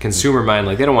a consumer mind.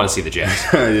 Like they don't want to see the Jazz.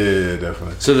 yeah,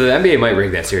 definitely. So the NBA might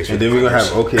rig that series. And then we're gonna have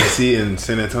OKC and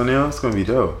San Antonio. It's gonna be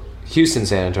dope. Houston,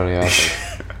 San Antonio. I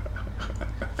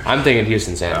think. I'm thinking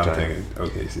Houston, San Antonio.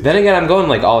 I'm thinking OKC. Then again, I'm going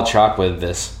like all chalk with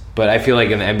this, but I feel like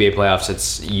in the NBA playoffs,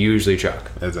 it's usually chalk.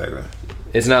 Exactly.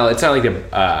 It's not like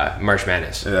the March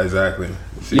Madness. Yeah, exactly.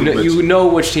 See, you know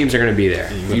which teams are going to be there.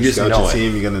 You just know your it.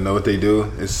 team. You're going to know what they do.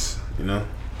 It's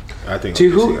I think.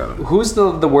 Who's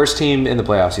the worst team in the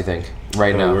playoffs? You think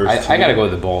right now? I got to go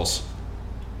with the Bulls.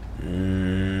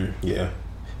 Yeah,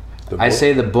 I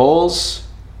say the Bulls,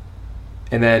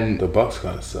 and then the Bucks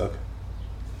kind of suck.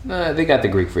 they got the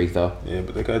Greek Freak though. Yeah,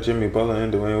 but they got Jimmy Butler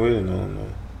and Dwayne Wade. No.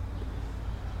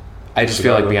 I just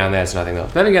feel like beyond that, it's nothing though.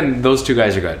 Then again, those two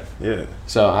guys are good. Yeah.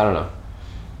 So I don't know.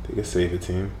 They could save a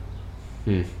team.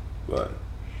 But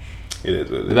it is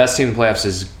what it is. The best team in the playoffs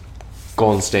is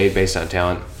Golden State based on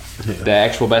talent. Yeah. The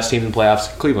actual best team in the playoffs,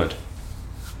 Cleveland.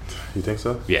 You think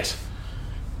so? Yes.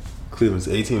 Cleveland's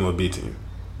A team or B team?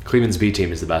 Cleveland's B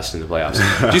team is the best in the playoffs.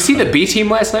 Did you see the B team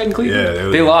last night in Cleveland? Yeah,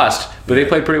 they lost, but they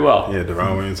played pretty well. Yeah,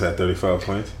 Deron Williams had 35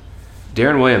 points.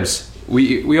 Darren Williams.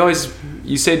 We always,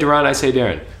 you say Deron, I say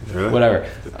Darren. Really? Whatever.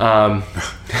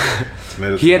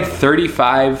 He had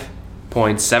 35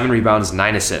 points, 7 rebounds,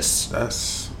 9 assists.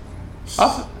 That's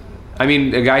Oh. I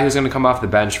mean, a guy who's going to come off the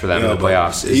bench for them in the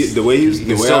playoffs. The way he was,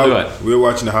 can still do it. We were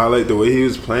watching the highlight. The way he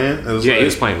was playing, He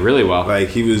was playing really well. Like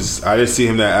he was. I didn't see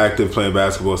him that active playing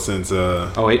basketball since.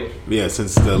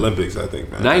 Since the Olympics, I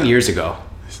think. Man. 9 years ago.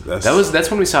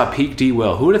 That's when we saw peak D.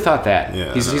 Will. Who would have thought that?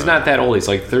 Yeah, he's not that old. He's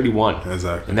like 31.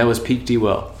 Exactly. And that was peak D.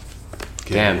 Will.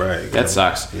 Damn, that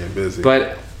sucks. Yeah, busy.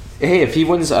 But hey, if he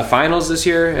wins a finals this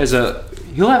year,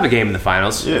 he'll have a game in the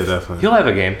finals. Yeah, definitely. He'll have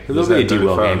a game. There'll be a D.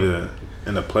 Will game. Yeah.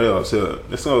 In the playoffs,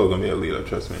 it's not going to be a lead up.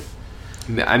 Trust me.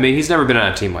 I mean, he's never been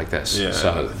on a team like this. Yeah,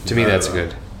 so to me, that's a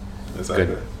good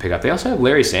pickup. They also have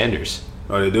Larry Sanders.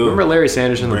 Oh, they do. Remember Larry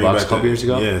Sanders in the Bucks a couple years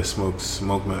ago? Yeah, smoked so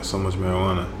much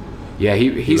marijuana. Yeah,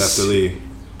 he left the league.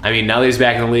 I mean, now that he's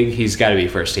back in the league, he's got to be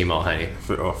first team All Henny.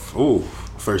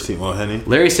 First team All Henny.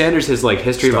 Larry Sanders has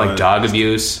history of dog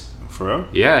abuse. For real?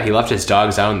 Yeah, he left his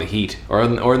dogs out in the heat or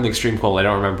in the extreme cold. I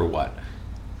don't remember what.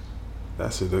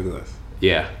 That's ridiculous.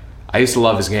 Yeah, I used to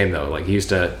love his game though. He used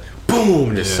to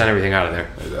boom, just send everything out of there.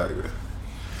 Exactly.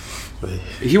 But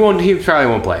he probably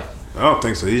won't play. I don't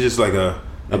think so. He's just like a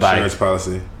insurance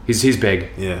policy. He's big.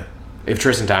 Yeah. If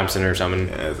Tristan Thompson or someone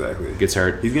gets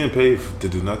hurt, he's getting paid to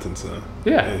do nothing. So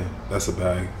yeah, that's a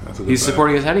bag. That's a good he's bag.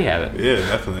 supporting his Henny habit. Yeah,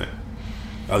 definitely.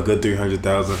 A good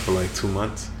 $300,000 for 2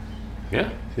 months. Yeah,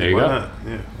 there you go. Not?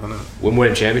 Yeah, why not?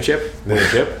 Win a championship. Win a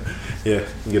chip. Yeah,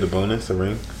 get a bonus, a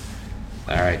ring.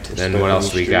 All right, then what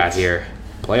else we got here?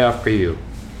 Playoff preview.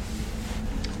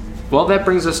 Well, that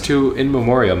brings us to in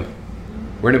memoriam.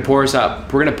 We're gonna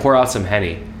pour out some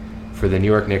Henny for the New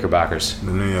York Knickerbockers.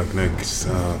 The New York Knicks.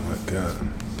 Oh my God.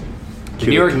 The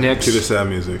New York Knicks. Cue the sad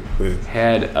music, please.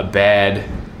 Had a bad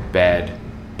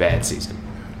season.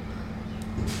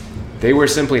 They were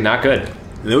simply not good.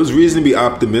 And there was reason to be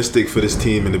optimistic for this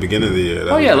team in the beginning of the year.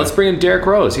 Let's bring in Derrick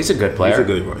Rose. He's a good player. He's a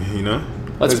good one, you know.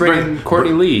 Let's bring in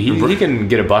Courtney Lee. He can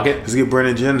get a bucket. Let's get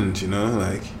Brennan Jennings, you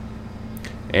know,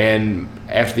 And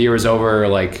after the year was over,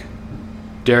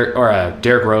 Derrick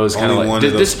Rose kind of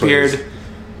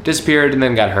disappeared and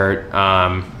then got hurt.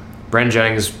 Brennan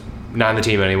Jennings not on the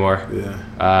team anymore.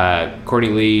 Yeah. Courtney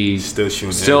Lee still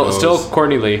shooting. Still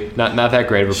Courtney Lee, not that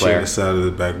great of a player. Shooting the side of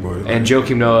the backboard. And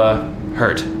Joakim Noah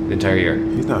hurt the entire year.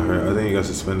 He's not hurt. I think he got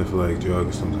suspended for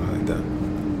drugs or something like that.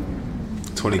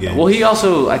 20 games. Well,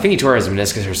 I think he tore his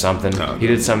meniscus or something. Oh, he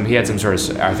had some sort of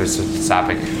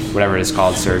arthroscopic, whatever it's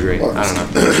called, surgery. I don't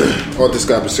know.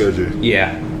 Arthroscopic surgery.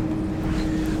 Yeah.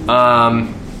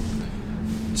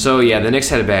 So yeah, the Knicks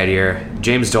had a bad year.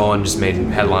 James Dolan just made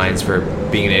headlines for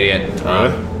being an idiot.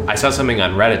 Really? I saw something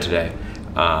on Reddit today,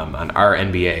 on our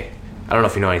NBA. I don't know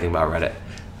if you know anything about Reddit.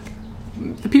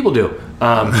 The people do.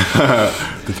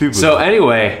 The people. So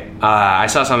anyway, I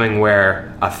saw something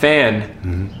where a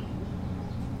fan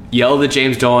yelled at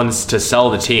James Dolan to sell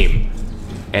the team,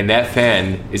 and that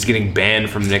fan is getting banned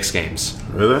from Knicks games.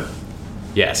 Really?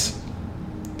 Yes.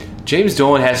 James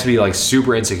Dolan has to be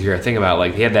super insecure. Think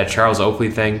about he had that Charles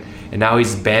Oakley thing, and now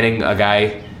he's banning a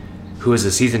guy who is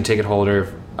a season ticket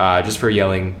holder just for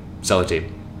yelling "sell the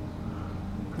team."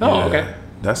 Oh, yeah. Okay.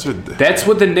 That's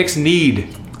what the Knicks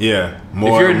need. Yeah.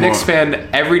 If you're a Knicks fan,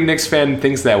 every Knicks fan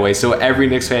thinks that way. So every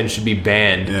Knicks fan should be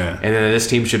banned. Yeah. And then this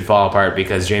team should fall apart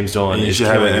because James Dolan is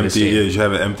killing this team. Yeah, you should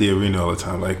have an empty arena all the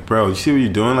time. Bro, you see what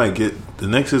you're doing? The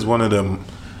Knicks is one of them.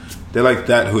 They're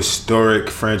that historic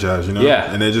franchise, you know?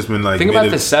 Yeah. And they've just been Think about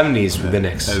the 70s with the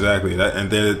Knicks. Exactly.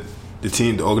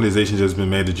 The organization just been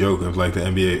made a joke of the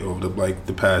NBA over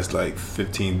the past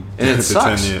 15 and it to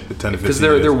sucks 10 years. Because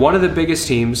they're one of the biggest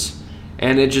teams,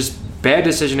 and it just bad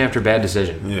decision after bad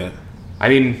decision. Yeah. I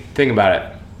mean, think about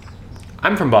it.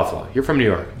 I'm from Buffalo. You're from New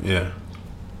York. Yeah.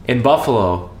 In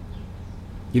Buffalo,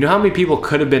 you know how many people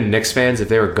could have been Knicks fans if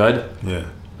they were good? Yeah.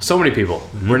 So many people.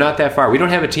 Mm-hmm. We're not that far. We don't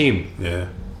have a team. Yeah.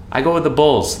 I go with the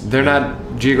Bulls. They're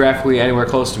not geographically anywhere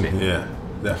close to me. Yeah,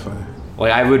 definitely.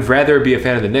 I would rather be a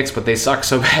fan of the Knicks, but they suck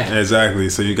so bad. Exactly.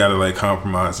 So you got to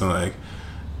compromise and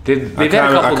They've had a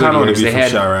couple I kind of good want to years. be They from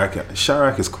had, Chirac.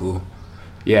 Chirac is cool.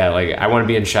 yeah, like I want to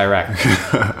be in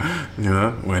Chirac. You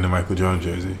know, wearing the Michael Jordan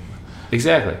jersey.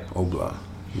 Exactly. Obla.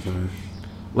 You feel me?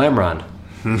 Lamron.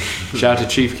 Shout out to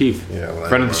Chief Keef, Yeah,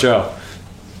 friend of the show.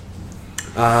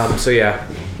 So yeah,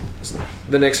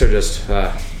 the Knicks are just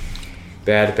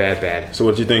bad. So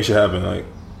what do you think should happen? Like,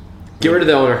 Get rid of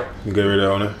the owner. get rid of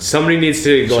the owner? Somebody needs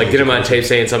to get him on tape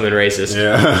saying something racist.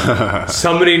 Yeah.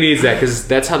 Somebody needs that because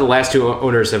that's how the last two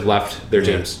owners have left their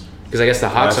teams. Because I guess the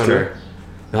Hawks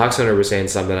owner was saying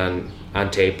something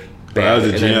on tape. That was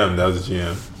the And GM. That was the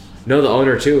GM. No, the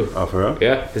owner too. Oh, for real?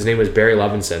 Yeah, his name was Barry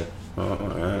Levinson.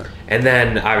 Oh, yeah. And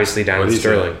then obviously Diamond What'd he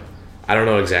Sterling. I don't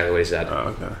know exactly what he said.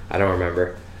 Oh, okay. I don't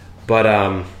remember. But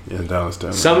Yeah, Dallas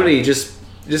Sterling. somebody just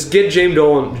get James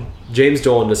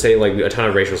Dolan to say like a ton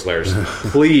of racial slurs.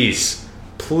 Please.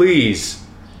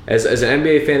 As an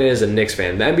NBA fan and as a Knicks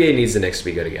fan, the NBA needs the Knicks to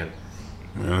be good again.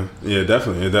 Yeah,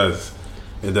 definitely. It does.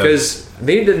 Because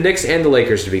they need the Knicks and the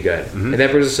Lakers to be good. And that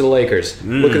brings us to the Lakers.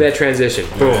 Look at that transition.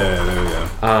 Boom. Yeah, there we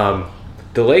go.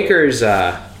 The Lakers,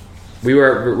 we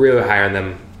were really high on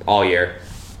them all year.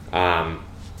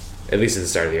 At least at the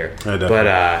start of the year.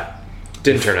 But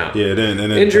didn't turn out. Yeah, it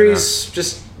didn't Injuries,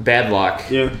 just bad luck.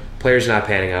 Yeah. Players not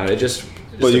panning out.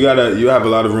 But you have a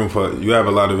lot of reason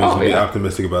to be yeah.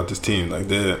 optimistic about this team. Like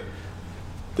they're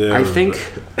I think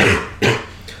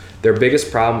their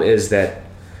biggest problem is that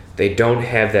they don't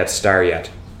have that star yet.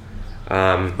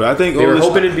 But I think they were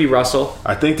hoping it'd be Russell.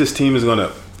 I think this team is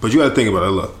gonna. But you got to think about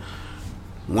it. Look,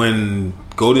 when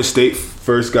Golden State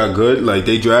first got good, like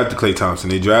they drafted Klay Thompson,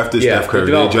 they drafted Steph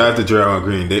Curry, they drafted Draymond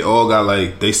Green. They all got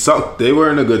they sucked. They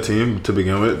weren't a good team to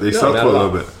begin with. They sucked for a little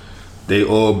bit. They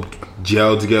all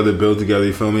gelled together, built together.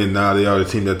 You feel me? And now they are the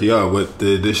team that they are with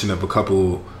the addition of a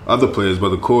couple other players, but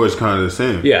the core is kind of the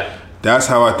same. Yeah. That's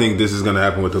how I think this is going to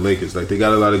happen with the Lakers. Like they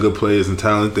got a lot of good players and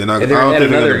talent. They're not. And they're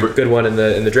another good one in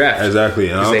the draft. Exactly.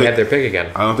 Because they have their pick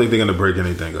again. I don't think they're going to break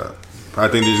anything up. I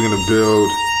think they're just going to build.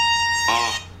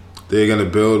 They're going to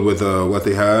build with what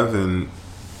they have and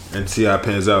see how it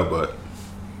pans out. But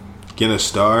getting a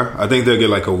star, I think they'll get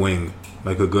like a wing,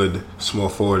 like a good small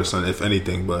forward or something, if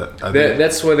anything. But I think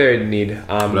that's what they need.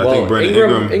 I think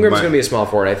Ingram's going to be a small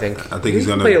forward. I think. I think he's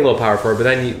going to play a little power forward. But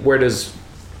then where does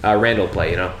Randall play?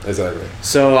 You know. Exactly.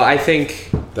 So I think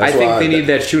they need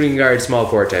that shooting guard, small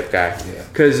forward type guy.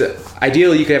 Because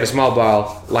ideally, you could have a small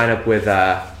ball lineup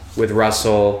with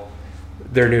Russell,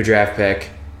 their new draft pick.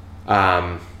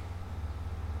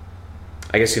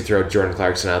 I guess you throw Jordan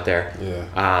Clarkson out there.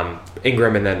 Yeah.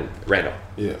 Ingram and then Randall.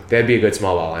 Yeah. That'd be a good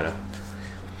small ball lineup.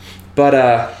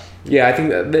 But yeah, I think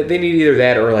that they need either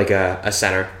that or like a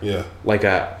center. Yeah.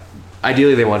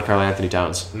 Ideally, they want Karl Anthony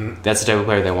Towns. Mm-hmm. That's the type of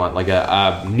player they want, like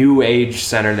a new age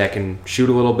center that can shoot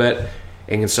a little bit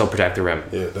and can still protect the rim.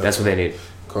 Yeah, that's what they need.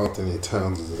 Karl Anthony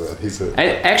Towns is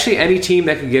actually any team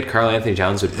that could get Karl Anthony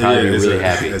Towns would probably be really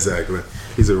happy. Exactly.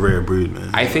 He's a rare breed,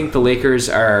 man. I think the Lakers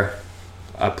are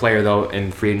a player though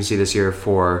in free agency this year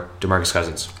for DeMarcus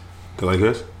Cousins. The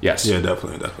Lakers? Yes. Yeah,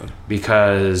 definitely.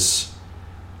 Because,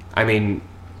 I mean,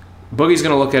 Boogie's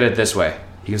going to look at it this way.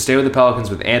 He can stay with the Pelicans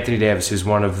with Anthony Davis, who's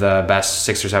one of the best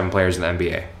 6 or 7 players in the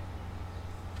NBA.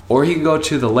 Or he can go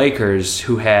to the Lakers,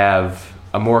 who have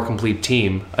a more complete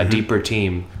team, a deeper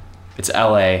team. It's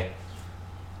LA. I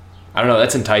don't know.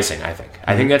 That's enticing, I think.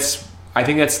 I think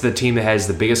that's the team that has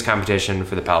the biggest competition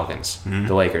for the Pelicans,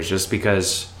 the Lakers, just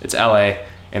because it's LA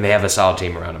and they have a solid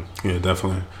team around him. Yeah,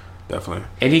 definitely.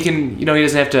 And he can, he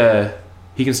doesn't have to.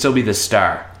 He can still be the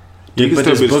star. Yeah, but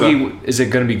is it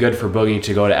going to be good for Boogie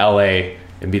to go to LA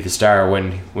and be the star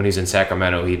when he's in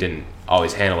Sacramento? He didn't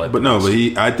always handle it. But no,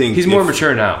 I think he's more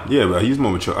mature now. Yeah, but he's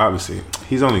more mature. Obviously,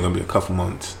 he's only going to be a couple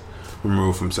months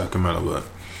removed from Sacramento, but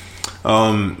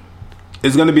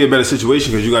it's going to be a better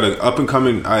situation because you got an up and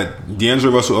coming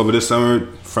D'Angelo Russell over this summer.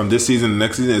 From this season to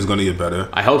next season is going to get better.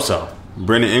 I hope so.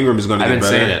 Brandon Ingram is going to get better.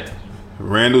 I've been saying it.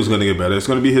 Randall's going to get better. It's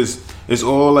going to be his. It's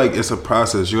all like it's a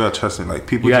process. You got to trust it. Like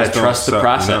people, you got to trust the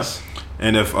process.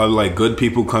 And if like good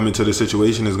people come into the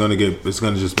situation, it's going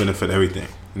to just benefit everything.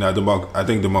 Now, I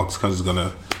think DeMarcus Cousins is going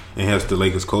to enhance the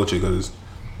Lakers culture because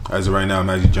as of right now,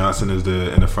 Magic Johnson is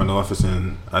in the front office,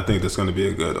 and I think that's going to be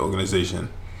a good organization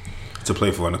to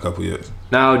play for in a couple years.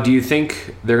 Now, do you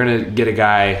think they're going to get a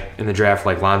guy in the draft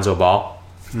like Lonzo Ball?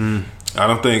 I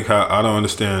don't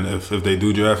understand if they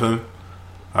do draft him.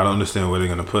 I don't understand where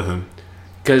they're going to put him.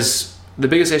 Because the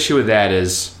biggest issue with that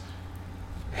is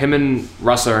him and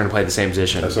Russell are going to play the same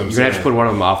position. You're going to have to put one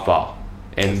of them off ball.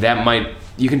 And that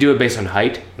you can do it based on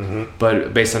height,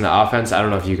 but based on the offense, I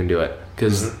don't know if you can do it.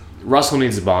 Because Russell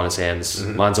needs the ball in his hands.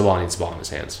 Lonzo Ball needs the ball in his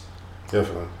hands.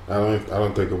 Definitely. I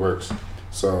don't think it works.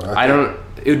 So I don't.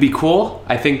 It would be cool.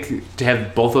 I think to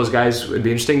have both those guys would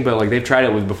be interesting. But like they've tried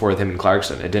it before with him and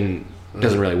Clarkson. It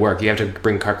doesn't really work. You have to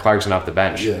bring Clarkson off the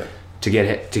bench to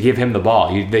give him the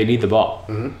ball. They need the ball.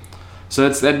 Mm-hmm. So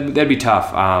that'd be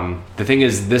tough. The thing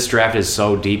is, this draft is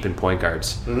so deep in point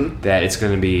guards that it's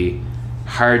going to be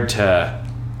hard to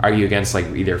argue against like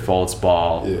either Fultz,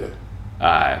 Ball,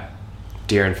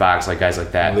 De'Aaron Fox, like guys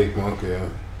like that.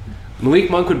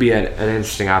 Malik Monk would be an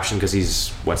interesting option because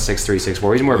he's 6'3",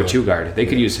 6'4". He's more of a two guard. They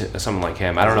could use someone like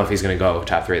him. I don't know if he's going to go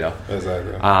top 3 though.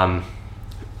 Exactly.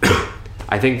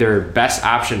 I think their best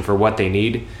option for what they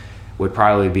need would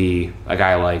probably be a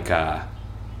guy like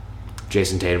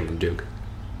Jason Tatum from Duke.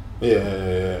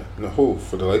 Yeah. No, who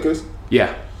for the Lakers?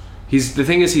 Yeah. He's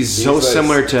so like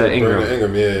similar to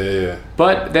Ingram. Yeah.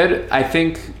 But I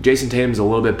think Jason Tatum's a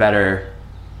little bit better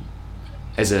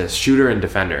as a shooter and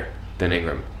defender than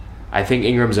Ingram. I think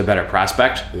Ingram's a better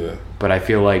prospect. Yeah. But I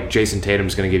feel like Jason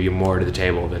Tatum's going to give you more to the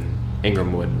table than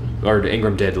Ingram would, or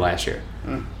Ingram did last year.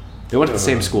 They went to the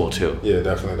same school too. Yeah,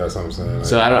 definitely. That's what I'm saying. Like,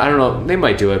 so I don't know. They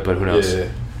might do it, but who knows?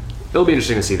 Yeah. It'll be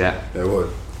interesting to see that. It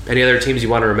would. Any other teams you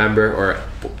want to remember, or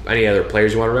any other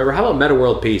players you want to remember? How about Meta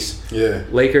World Peace? Yeah.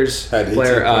 Lakers had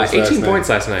 18 points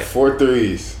last night. 4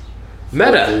 threes.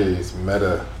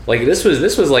 Meta. Like this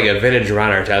was like a vintage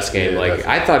Ron Artest game. Yeah, like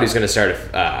definitely. I thought he was going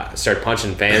to start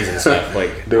punching fans and stuff.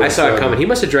 Like I saw it coming. He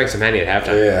must have drank some Henny at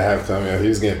halftime. Yeah, at halftime. Yeah, he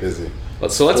was getting busy.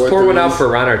 So let's pour one out for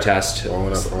Ron Artest,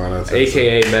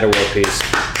 aka Meta World Peace.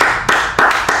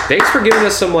 Thanks for giving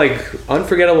us some like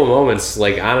unforgettable moments,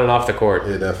 like on and off the court.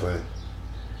 Yeah, definitely.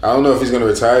 I don't know if he's going to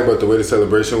retire, but the way the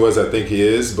celebration was, I think he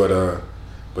is. But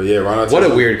yeah, Ron Artest. What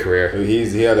a weird career.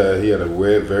 He had a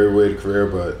weird, very weird career,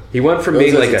 but he went from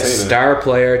being like a star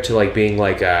player to like being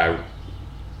like a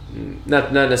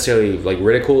not necessarily like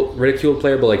ridiculed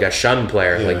player, but like a shunned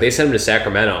player. Yeah. Like they sent him to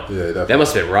Sacramento. Yeah, definitely. That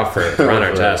must have been rough for Ron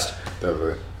Artest.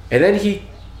 Definitely. And then he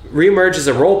reemerged as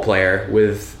a role player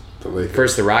with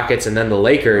first the Rockets and then the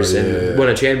Lakers, and won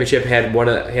a championship. Had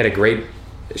a great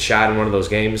shot in one of those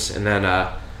games, and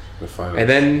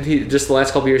then he just the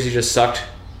last couple years he just sucked,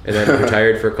 and then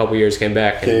retired for a couple years, came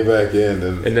back, and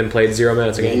then played 0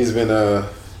 minutes a game. He's been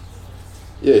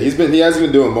he hasn't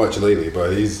been doing much lately,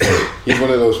 but he's one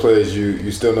of those players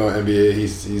you still know in NBA.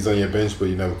 He's on your bench, but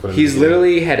you never put him. He's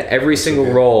literally had every single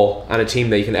role on a team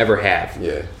that you can ever have.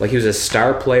 Yeah, like he was a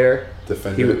star player,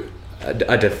 defender,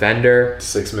 a defender, a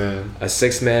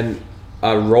six man,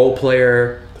 a role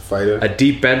player, the fighter, a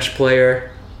deep bench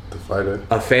player, the fighter,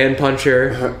 a fan puncher,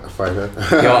 a fighter.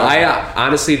 I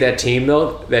honestly that team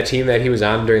that he was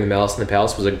on during the Malice in the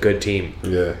Palace was a good team.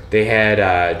 Yeah, they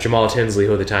had Jamal Tinsley,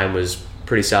 who at the time was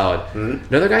pretty solid. Mm-hmm.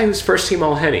 Another guy who's first team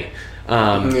All Henny.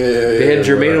 They had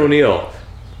Jermaine O'Neal,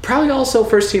 probably also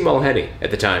first team All Henny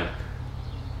at the time.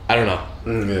 I don't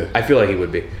know. I feel like he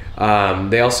would be.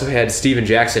 They also had Steven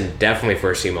Jackson, definitely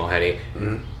first team All Henny.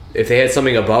 Mm-hmm. If they had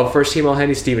something above first team All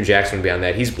Henny, Steven Jackson would be on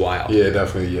that. He's wild. Yeah,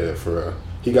 definitely. Yeah, for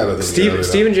he got a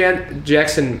Steven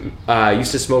Jackson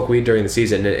used to smoke weed during the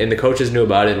season, and the coaches knew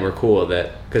about it and were cool with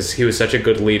it because he was such a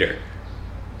good leader.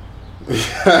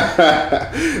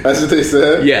 That's what they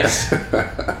said? Yes.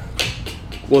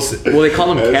 Well, they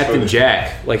call him Captain funny.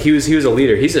 Jack. Like he was a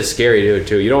leader. He's a scary dude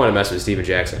too. You don't want to mess with Steven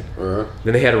Jackson.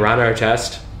 Then they had Ron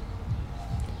Artest.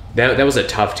 That was a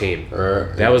tough team.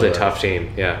 That was a tough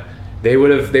team. Yeah, they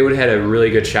would have had a really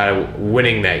good shot at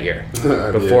winning that year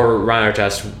before Ron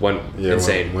Artest went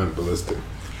insane. Went ballistic.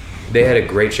 They had a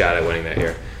great shot at winning that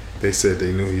year. They said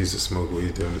they knew he used to smoke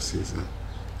weed during the season.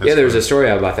 There was a story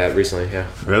out about that recently. Yeah.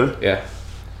 Really? Yeah.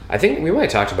 I think we might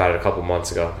have talked about it a couple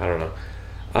months ago. I don't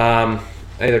know.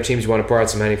 Any other teams you want to pour out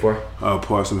some Henny for?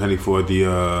 Pour out some Henny for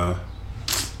the.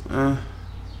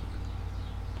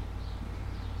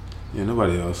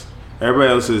 Nobody else. Everybody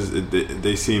else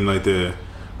they seem like they're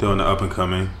on the up and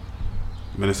coming.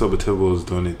 Minnesota Timberwolves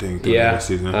doing their thing this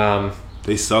season.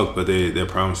 They suck, but they're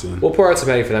promising. We'll pour out some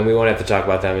Henny for them. We won't have to talk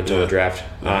about them until the draft.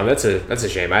 Yeah. That's a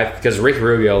shame. Because Ricky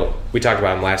Rubio, we talked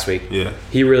about him last week. Yeah,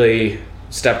 he really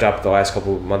stepped up the last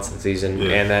couple of months of the season,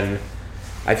 and then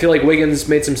I feel like Wiggins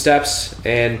made some steps,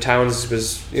 and Towns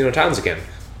was Towns again.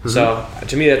 Mm-hmm. So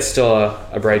to me, that's still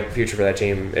a bright future for that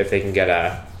team if they can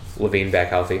get Levine back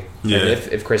healthy. Yeah, and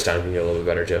if Chris Dunn can get a little bit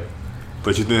better too.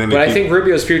 But you think? I think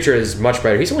Rubio's future is much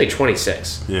brighter. He's only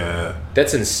 26. Yeah,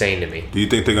 that's insane to me. Do you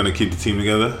think they're gonna keep the team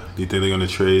together? Do you think they're gonna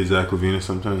trade Zach LaVine or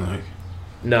something like?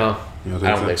 No, I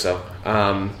don't think so.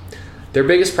 Their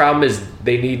biggest problem is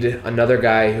they need another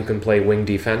guy who can play wing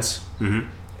defense, and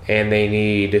they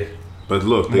need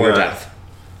more depth.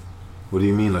 What do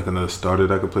you mean, like another starter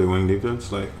that could play wing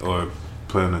defense, or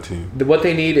play on the team. What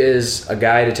they need is a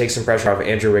guy to take some pressure off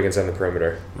Andrew Wiggins on the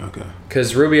perimeter. Okay.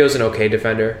 Because Rubio's an okay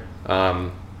defender.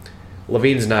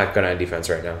 Levine's not good on defense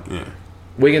right now. Yeah.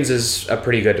 Wiggins is a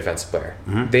pretty good defensive player.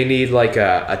 Mm-hmm. They need like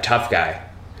a tough guy.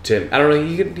 I don't know.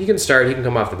 He can start. He can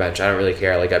come off the bench. I don't really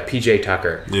care. Like a PJ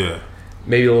Tucker. Yeah.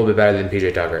 Maybe a little bit better than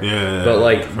PJ Tucker. Yeah. But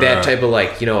like that type of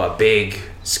like, a big,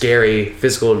 scary,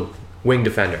 physical wing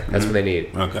defender. That's what they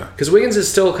need. Okay. Because Wiggins is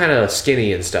still kind of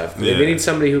skinny and stuff. Yeah. They need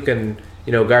somebody who can,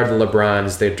 guard the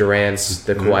LeBrons, the Durants,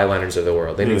 the Kawhi Leonards of the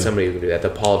world. They need somebody who can do that. The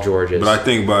Paul Georges. But I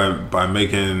think by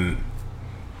making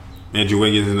Andrew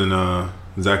Wiggins and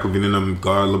Zach LaVine and them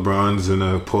guard LeBrons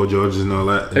and Paul Georges and all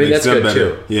that, it makes that's them good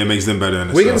better. too. Yeah, it makes them better in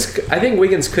the Wiggins, I think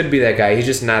Wiggins could be that guy. He's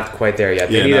just not quite there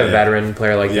yet. They need a veteran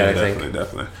player like that, I think.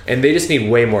 Definitely. And they just need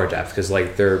way more depth because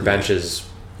like their bench is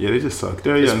they just suck.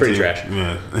 They're a it's young pretty team. trash.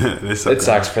 Yeah, they suck. It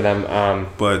sucks for them.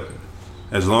 But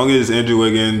as long as Andrew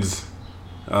Wiggins,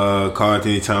 Karl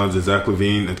Anthony Towns, and Zach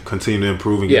LaVine continue to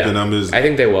improve and get the numbers, I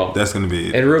think they will. that's going to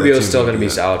be. And Rubio's still going to be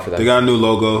solid for them. They got a new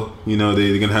logo. They're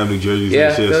going to have new jerseys. Yeah,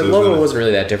 this year, the logo wasn't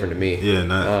really that different to me.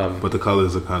 Yeah, but the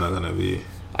colors are kind of going to be.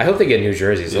 I hope they get new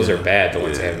jerseys. Those are bad, the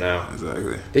ones they have now.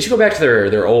 Exactly. They should go back to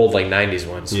their old, like, 90s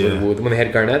ones. Yeah. When they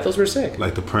had Garnett, those were sick.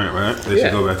 Like the print, right? They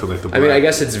should go back to, like, the black. I mean, I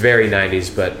guess it's very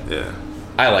 90s, but yeah.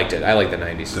 I liked it. I liked the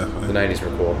 90s. Definitely. The 90s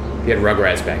were cool. You had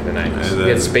Rugrats back in the 90s. Exactly. You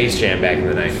had Space Jam back in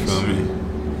the 90s. Feel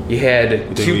me? You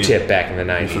had Q-Tip back in the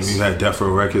 90s. You had Death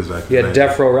Row Records back in the 90s. You had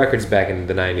Death Row Records back in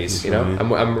the 90s,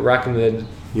 I'm rocking the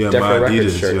Death Row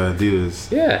Records shirt. You had Adidas.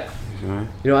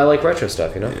 Yeah. I like retro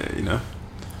stuff, Yeah,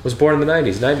 Was born in the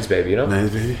 90s. 90s, baby,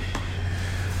 90s, baby.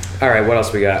 All right, what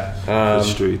else we got? The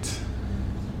streets.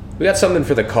 We got something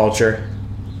for the culture.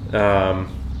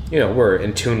 We're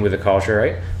in tune with the culture,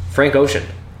 right? Frank Ocean.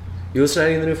 You listen to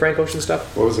any of the new Frank Ocean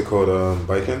stuff? What was it called?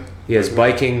 Biking? He has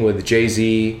Biking with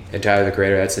Jay-Z and Tyler, the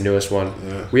Creator. That's the newest one.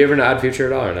 Yeah. Were you ever in Odd Future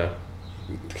at all or no?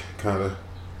 Kind of.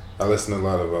 I listened to a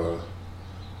lot of,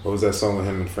 what was that song with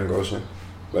him and Frank Ocean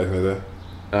back in the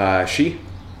day? She?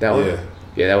 That one? Yeah.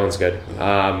 Yeah, that one's good.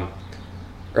 Yeah.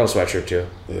 Earl Sweatshirt too.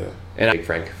 Yeah. And I'm a big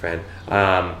Frank fan.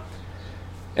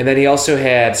 And then he also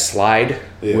had Slide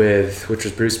which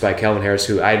was produced by Calvin Harris,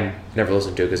 who I never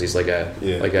listened to because he's like a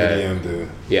EDM dude.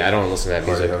 Yeah, I don't listen to that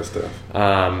music. Hard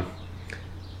stuff.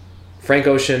 Frank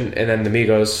Ocean and then the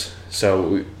Migos.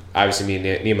 So obviously me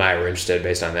and Nehemiah were interested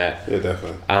based on that. Yeah,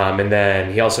 definitely. And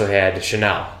then he also had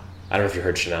Chanel. I don't know if you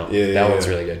heard Chanel. Yeah, that one's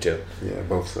really good too. Yeah,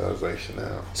 both sides like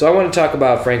Chanel. So I want to talk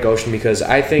about Frank Ocean because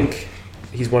I think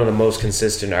he's one of the most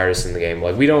consistent artists in the game.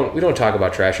 Like we don't talk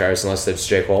about trash artists unless it's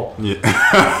J. Cole. Yeah.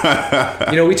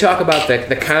 We talk about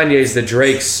the Kanyes, the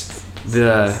Drakes,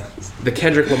 the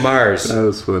Kendrick Lamars. That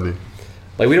was funny.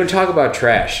 Like we don't talk about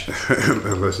trash.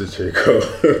 Unless it's J. Cole.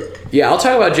 Yeah, I'll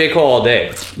talk about J. Cole all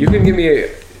day. You can give me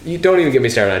you don't even get me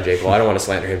started on J. Cole. I don't want to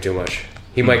slander him too much.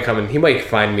 He might come and he might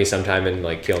find me sometime and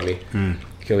like kill me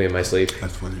in my sleep.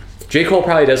 That's funny. J. Cole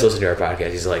probably does listen to our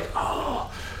podcast. He's like, oh,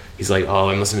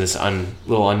 I'm listening to this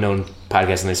little unknown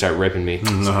podcast, and they start ripping me.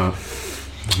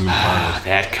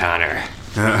 That Connor.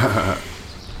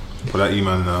 Put that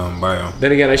email in the bio.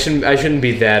 Then again, I shouldn't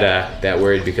be that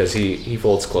worried because he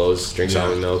folds clothes, drinks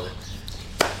almond milk.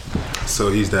 So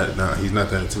he's not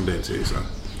that intimidating to you, so.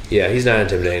 Yeah, he's not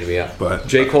intimidating me. Yeah. But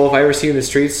J. Cole, if I ever see you in the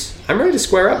streets, I'm ready to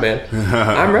square up, man.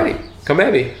 I'm ready. Come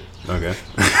at me. Okay.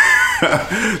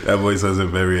 That voice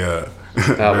wasn't very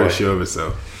sure of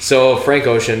itself. So Frank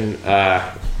Ocean,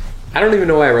 I don't even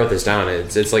know why I wrote this down.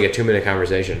 It's like a 2-minute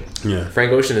conversation. Yeah.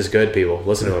 Frank Ocean is good, people.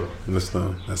 Listen to him. Listen to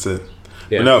him. That's it.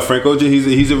 Yeah. But no, Frank Ocean,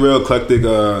 he's a real eclectic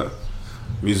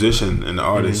musician and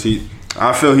artist.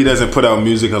 I feel he doesn't put out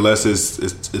music unless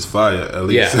it's fire. At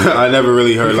least I never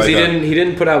really heard because like he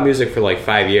didn't put out music for like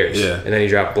 5 years. Yeah. And then he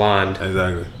dropped Blonde.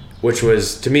 Exactly. Which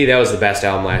was, to me, that was the best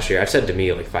album last year. I've said to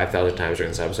me like 5,000 times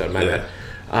during this episode. My bad.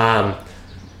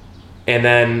 And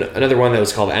then another one that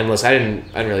was called Endless. I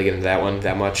didn't really get into that one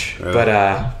that much. Yeah.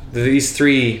 But these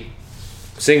 3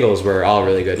 singles were all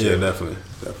really good too. Yeah, definitely.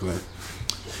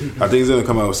 I think he's gonna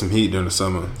come out with some heat during the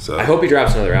summer. So I hope he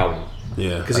drops another album.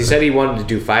 Yeah. Because he said he wanted to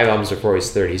do 5 albums before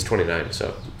he's 30. He's 29,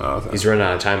 so he's running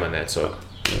out of time on that. So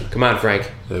come on, Frank.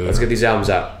 Yeah, let's get these albums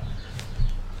out.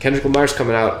 Kendrick Lamar's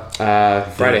coming out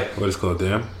Friday. What is it called?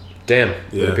 Damn? Damn.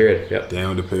 With a period. Yep.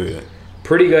 Damn with a period.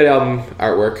 Pretty good album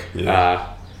artwork. Yeah.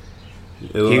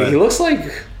 He looks like,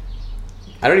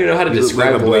 I don't even know how to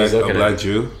describe like the way he's looking. A black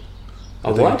Jew.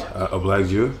 A what? A black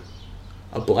Jew.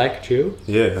 A black Jew?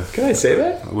 Yeah. Can I say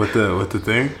that? With the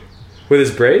thing? With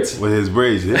his braids? With his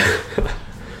braids, yeah.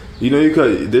 You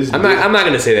could. I'm not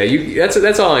gonna say that.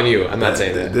 That's all on you. I'm not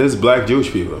saying that. There's black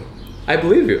Jewish people. I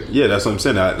believe you. Yeah, that's what I'm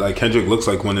saying. Like Kendrick looks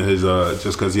like one of his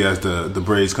just because he has the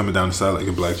braids coming down the side like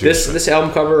a black Jewish. This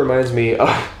album cover reminds me of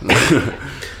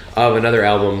another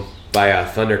album by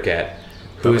Thundercat.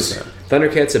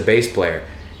 Thundercat's a bass player.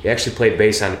 He actually played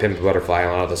bass on Pimp a Butterfly on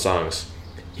a lot of the songs.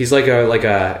 He's like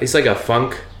a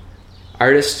funk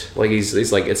artist. Like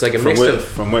he's like it's like a mix of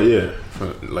from what year?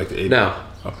 From like the 80s? No.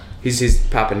 Oh. He's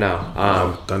popping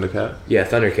now. Thundercat? Yeah,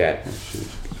 Thundercat.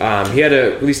 He had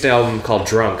released an album called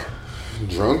Drunk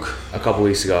a couple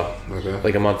weeks ago. Okay.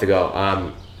 Like a month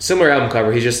ago. Similar album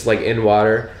cover. He's just like in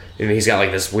water and he's got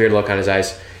like this weird look on his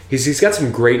eyes. He's got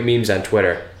some great memes on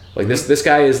Twitter. Like this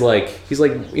guy is like he's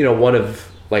like one of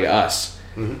like us.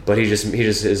 Mm-hmm. But he just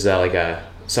is like a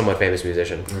somewhat famous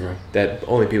musician that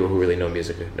only people who really know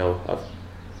music know of.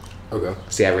 Okay.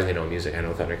 See, I really know music. I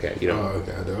know Thundercat. You know. Oh,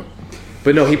 okay, I don't.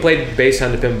 But no, he played bass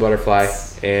on The Pimp a Butterfly,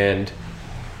 and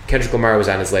Kendrick Lamar was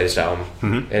on his latest album,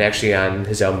 and actually on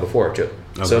his album before too.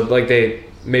 Okay. So like they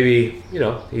maybe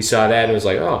he saw that and was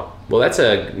like, oh, well that's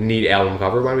a neat album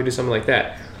cover. Why don't we do something like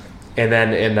that? And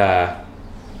then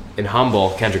in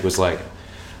Humble, Kendrick was like,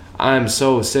 I'm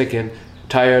so sick and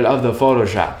tired of the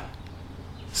Photoshop.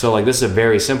 So like this is a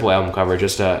very simple album cover,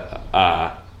 just a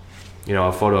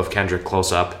photo of Kendrick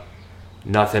close up,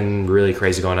 nothing really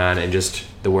crazy going on, and just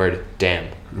the word damn.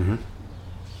 Mm-hmm.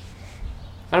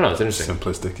 I don't know, it's interesting.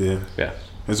 Simplistic, yeah. Yeah.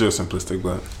 It's real simplistic,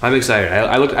 but I'm excited.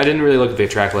 I didn't really look at the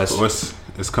track list.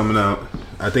 It's coming out.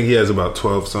 I think he has about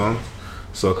 12 songs.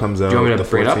 So it comes out Do you want me to the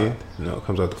bring it up? 14th. No, it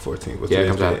comes out the 14th. Yeah, it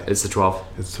comes out. It's the 12th.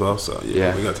 It's 12, so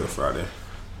yeah, we got till Friday.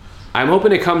 I'm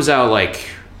hoping it comes out like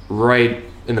right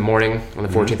in the morning on the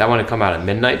 14th. I want to come out at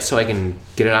midnight so I can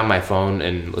get it on my phone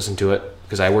and listen to it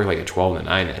because I work like at 12 and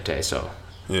 9 that day. So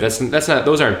that's not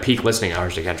those aren't peak listening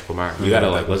hours to Kendrick Lamar. You gotta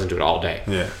like listen to it all day.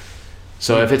 Yeah.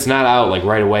 So if it's not out like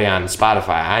right away on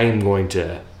Spotify, I am going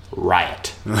to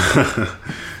riot.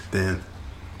 Damn.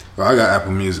 Well, I got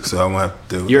Apple Music, so I won't have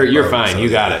to do it. You're fine. You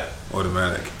got it.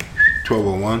 Automatic.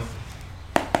 1201.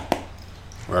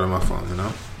 Right on my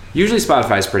phone, Usually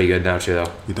Spotify's pretty good now too,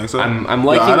 though. You think so? I'm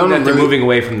liking that they're moving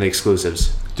away from the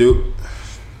exclusives. Dude,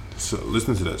 so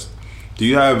listen to this. Do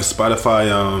you have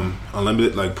Spotify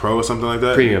Unlimited, like Pro or something like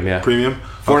that? Premium, yeah. Premium?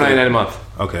 $4.99 a month.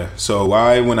 Okay, so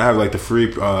why when I have like the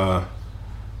free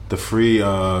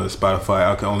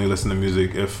Spotify, I can only listen to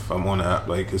music if I'm on the app,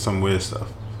 like it's some weird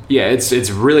stuff. Yeah,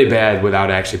 it's really bad without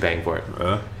actually paying for it.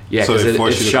 Yeah, so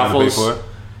because it shuffles. Pay for it?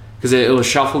 Because it'll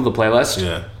shuffle the playlist.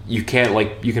 Yeah. You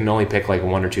can only pick like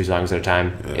 1 or 2 songs at a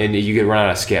time, and you get run out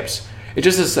of skips. It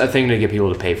just is a thing to get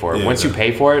people to pay for it. Yeah, Once you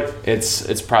pay for it,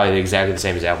 it's probably exactly the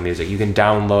same as Apple Music. You can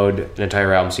download an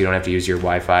entire album, so you don't have to use your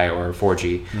Wi-Fi or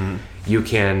 4G. Mm-hmm.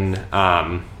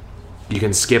 You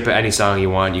can skip any song you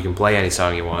want. You can play any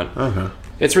song you want. Okay.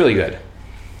 It's really good.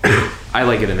 I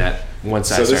like it in that one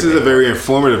side. So this is a very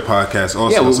informative podcast.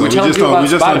 Also, yeah, so we just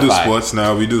don't do sports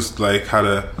now. We do like how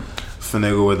to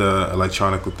finagle with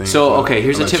electronic things. So okay,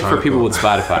 here's a tip for people with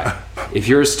Spotify. If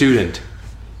you're a student,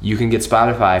 you can get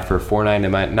Spotify for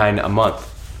 $4.99 a month.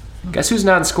 Guess who's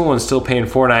not in school and still paying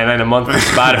 $4.99 a month for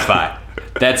Spotify?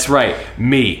 That's right,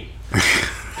 me.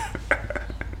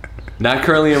 Not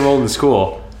currently enrolled in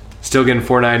school, still getting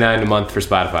 $4.99 a month for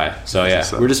Spotify. So yeah,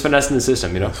 we're just finessing the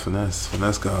system,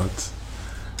 Finesse gods.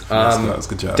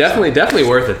 Good job. Definitely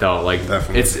worth it though. Like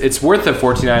definitely. it's worth the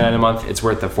 $14.99 a month. It's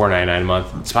worth the $4.99 a month.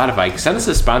 Spotify, send us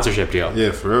a sponsorship deal.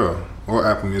 Yeah, for real. Or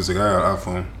Apple Music. I got an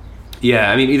iPhone.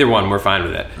 Yeah, I mean either one, we're fine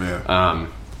with it. Yeah.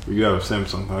 You have a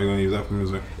Samsung. How are you gonna use Apple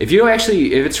Music? If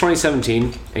it's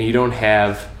 2017 and you don't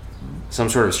have some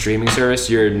sort of streaming service,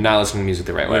 you're not listening to music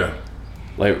the right way. Yeah.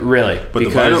 Like really, but the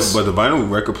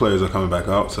vinyl record players are coming back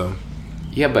out. So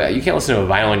yeah, but you can't listen to a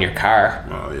vinyl in your car.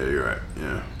 Oh yeah, you're right.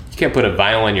 Yeah. You can't put a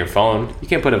vinyl in your phone. You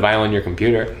can't put a vinyl in your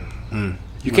computer.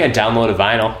 You can't download a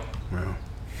vinyl.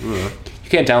 Yeah. You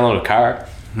can't download a car.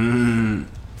 You know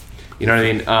what I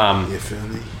mean? You feel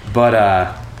me? But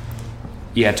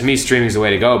yeah, to me, streaming is the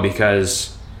way to go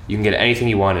because you can get anything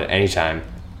you want at any time.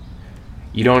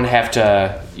 You don't have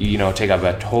to, take up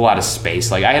a whole lot of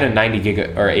space. Like I had a 80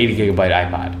 gigabyte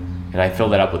iPod, and I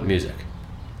filled it up with music.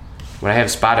 When I have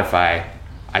Spotify,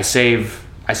 I save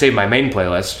my main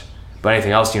playlist, but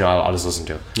anything else, I'll just listen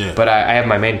to. Yeah. But I have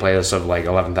my main playlist of like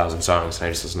 11,000 songs, and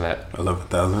I just listen to that.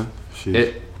 11,000?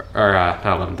 Not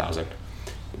 11,000,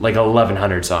 like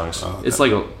 1,100 songs. Oh, okay. It's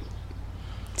like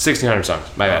 1,600 songs.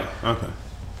 My bad. Okay.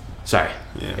 Sorry.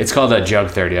 Yeah. It's called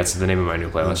Jug 30. That's the name of my new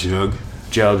playlist.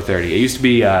 Jug 30. It used to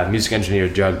be Music Engineer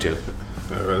Jug 2.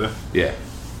 Oh, really? Yeah.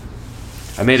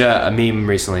 I made a meme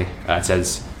recently. It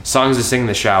says songs to sing in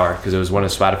the shower because it was one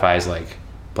of Spotify's like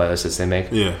playlists that they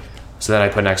make. Yeah. So then I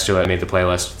put next to it, I made the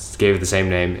playlist, gave it the same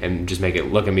name, and just make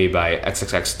it Look at Me by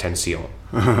XXX Tentacion.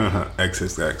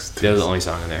 XXX. That was the only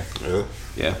song in there. Really?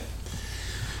 Yeah.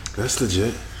 That's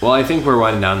legit. Well, I think we're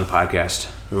winding down the podcast.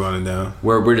 We're running down.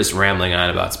 We're just rambling on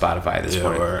about Spotify at this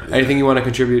point. Yeah. Anything you want to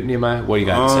contribute, Nehemiah? What do you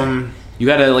got to say? You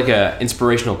got a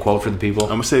inspirational quote for the people? I'm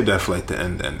gonna save that for like the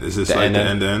end. Is this like the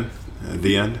end?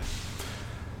 The end?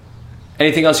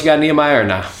 Anything else you got, Nehemiah, or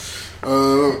nah?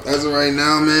 As of right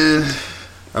now, man,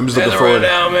 I'm just looking forward.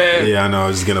 Yeah, I know. I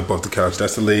was just getting up off the couch.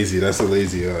 That's the lazy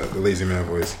man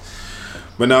voice.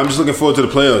 But no, I'm just looking forward to the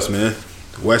playoffs, man.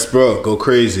 Westbrook, go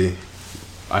crazy.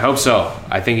 I hope so.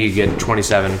 I think you get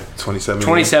 27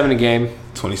 a game,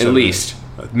 27 at least.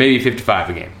 Maybe 55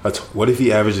 a game. What if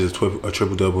he averages a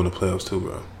triple-double in the playoffs too,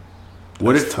 bro?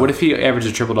 What if he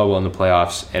averages a triple-double in the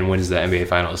playoffs and wins the NBA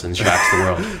Finals and shocks the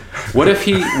world? What if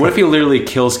he literally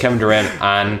kills Kevin Durant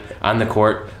on the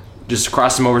court, just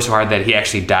crosses him over so hard that he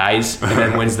actually dies and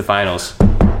then wins the Finals?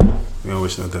 We don't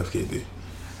wish no death, KD.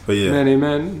 But yeah. Many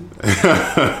men.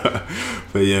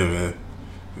 But yeah, man.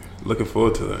 Looking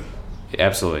forward to it.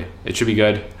 Absolutely. It should be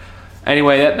good.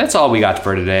 Anyway, that's all we got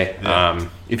for today. Yeah.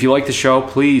 If you like the show,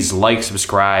 please like,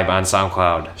 subscribe on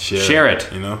SoundCloud. Share it.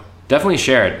 You know? Definitely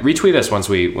share it. Retweet us when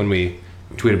we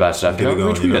tweet about stuff.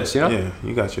 Retweet us, you know? Yeah,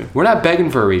 you got you. We're not begging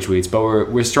for retweets,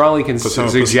 but we're strongly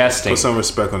suggesting. Put some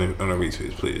respect on the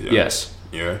retweets, please. Yeah. Yes.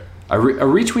 Yeah. A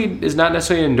retweet is not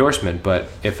necessarily an endorsement, but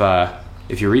if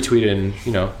you retweet it and,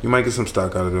 you might get some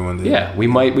stock out of it one day. Yeah, we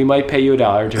might pay you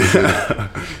 $1 to retweet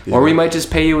it. Yeah. Or we might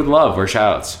just pay you with love or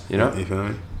shout-outs, You feel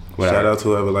me? Whatever. Shout out to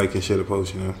whoever like and share the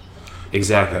post,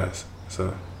 Exactly. Podcast. So.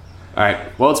 All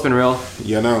right. Well, it's been real.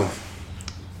 You know.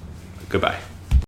 Goodbye.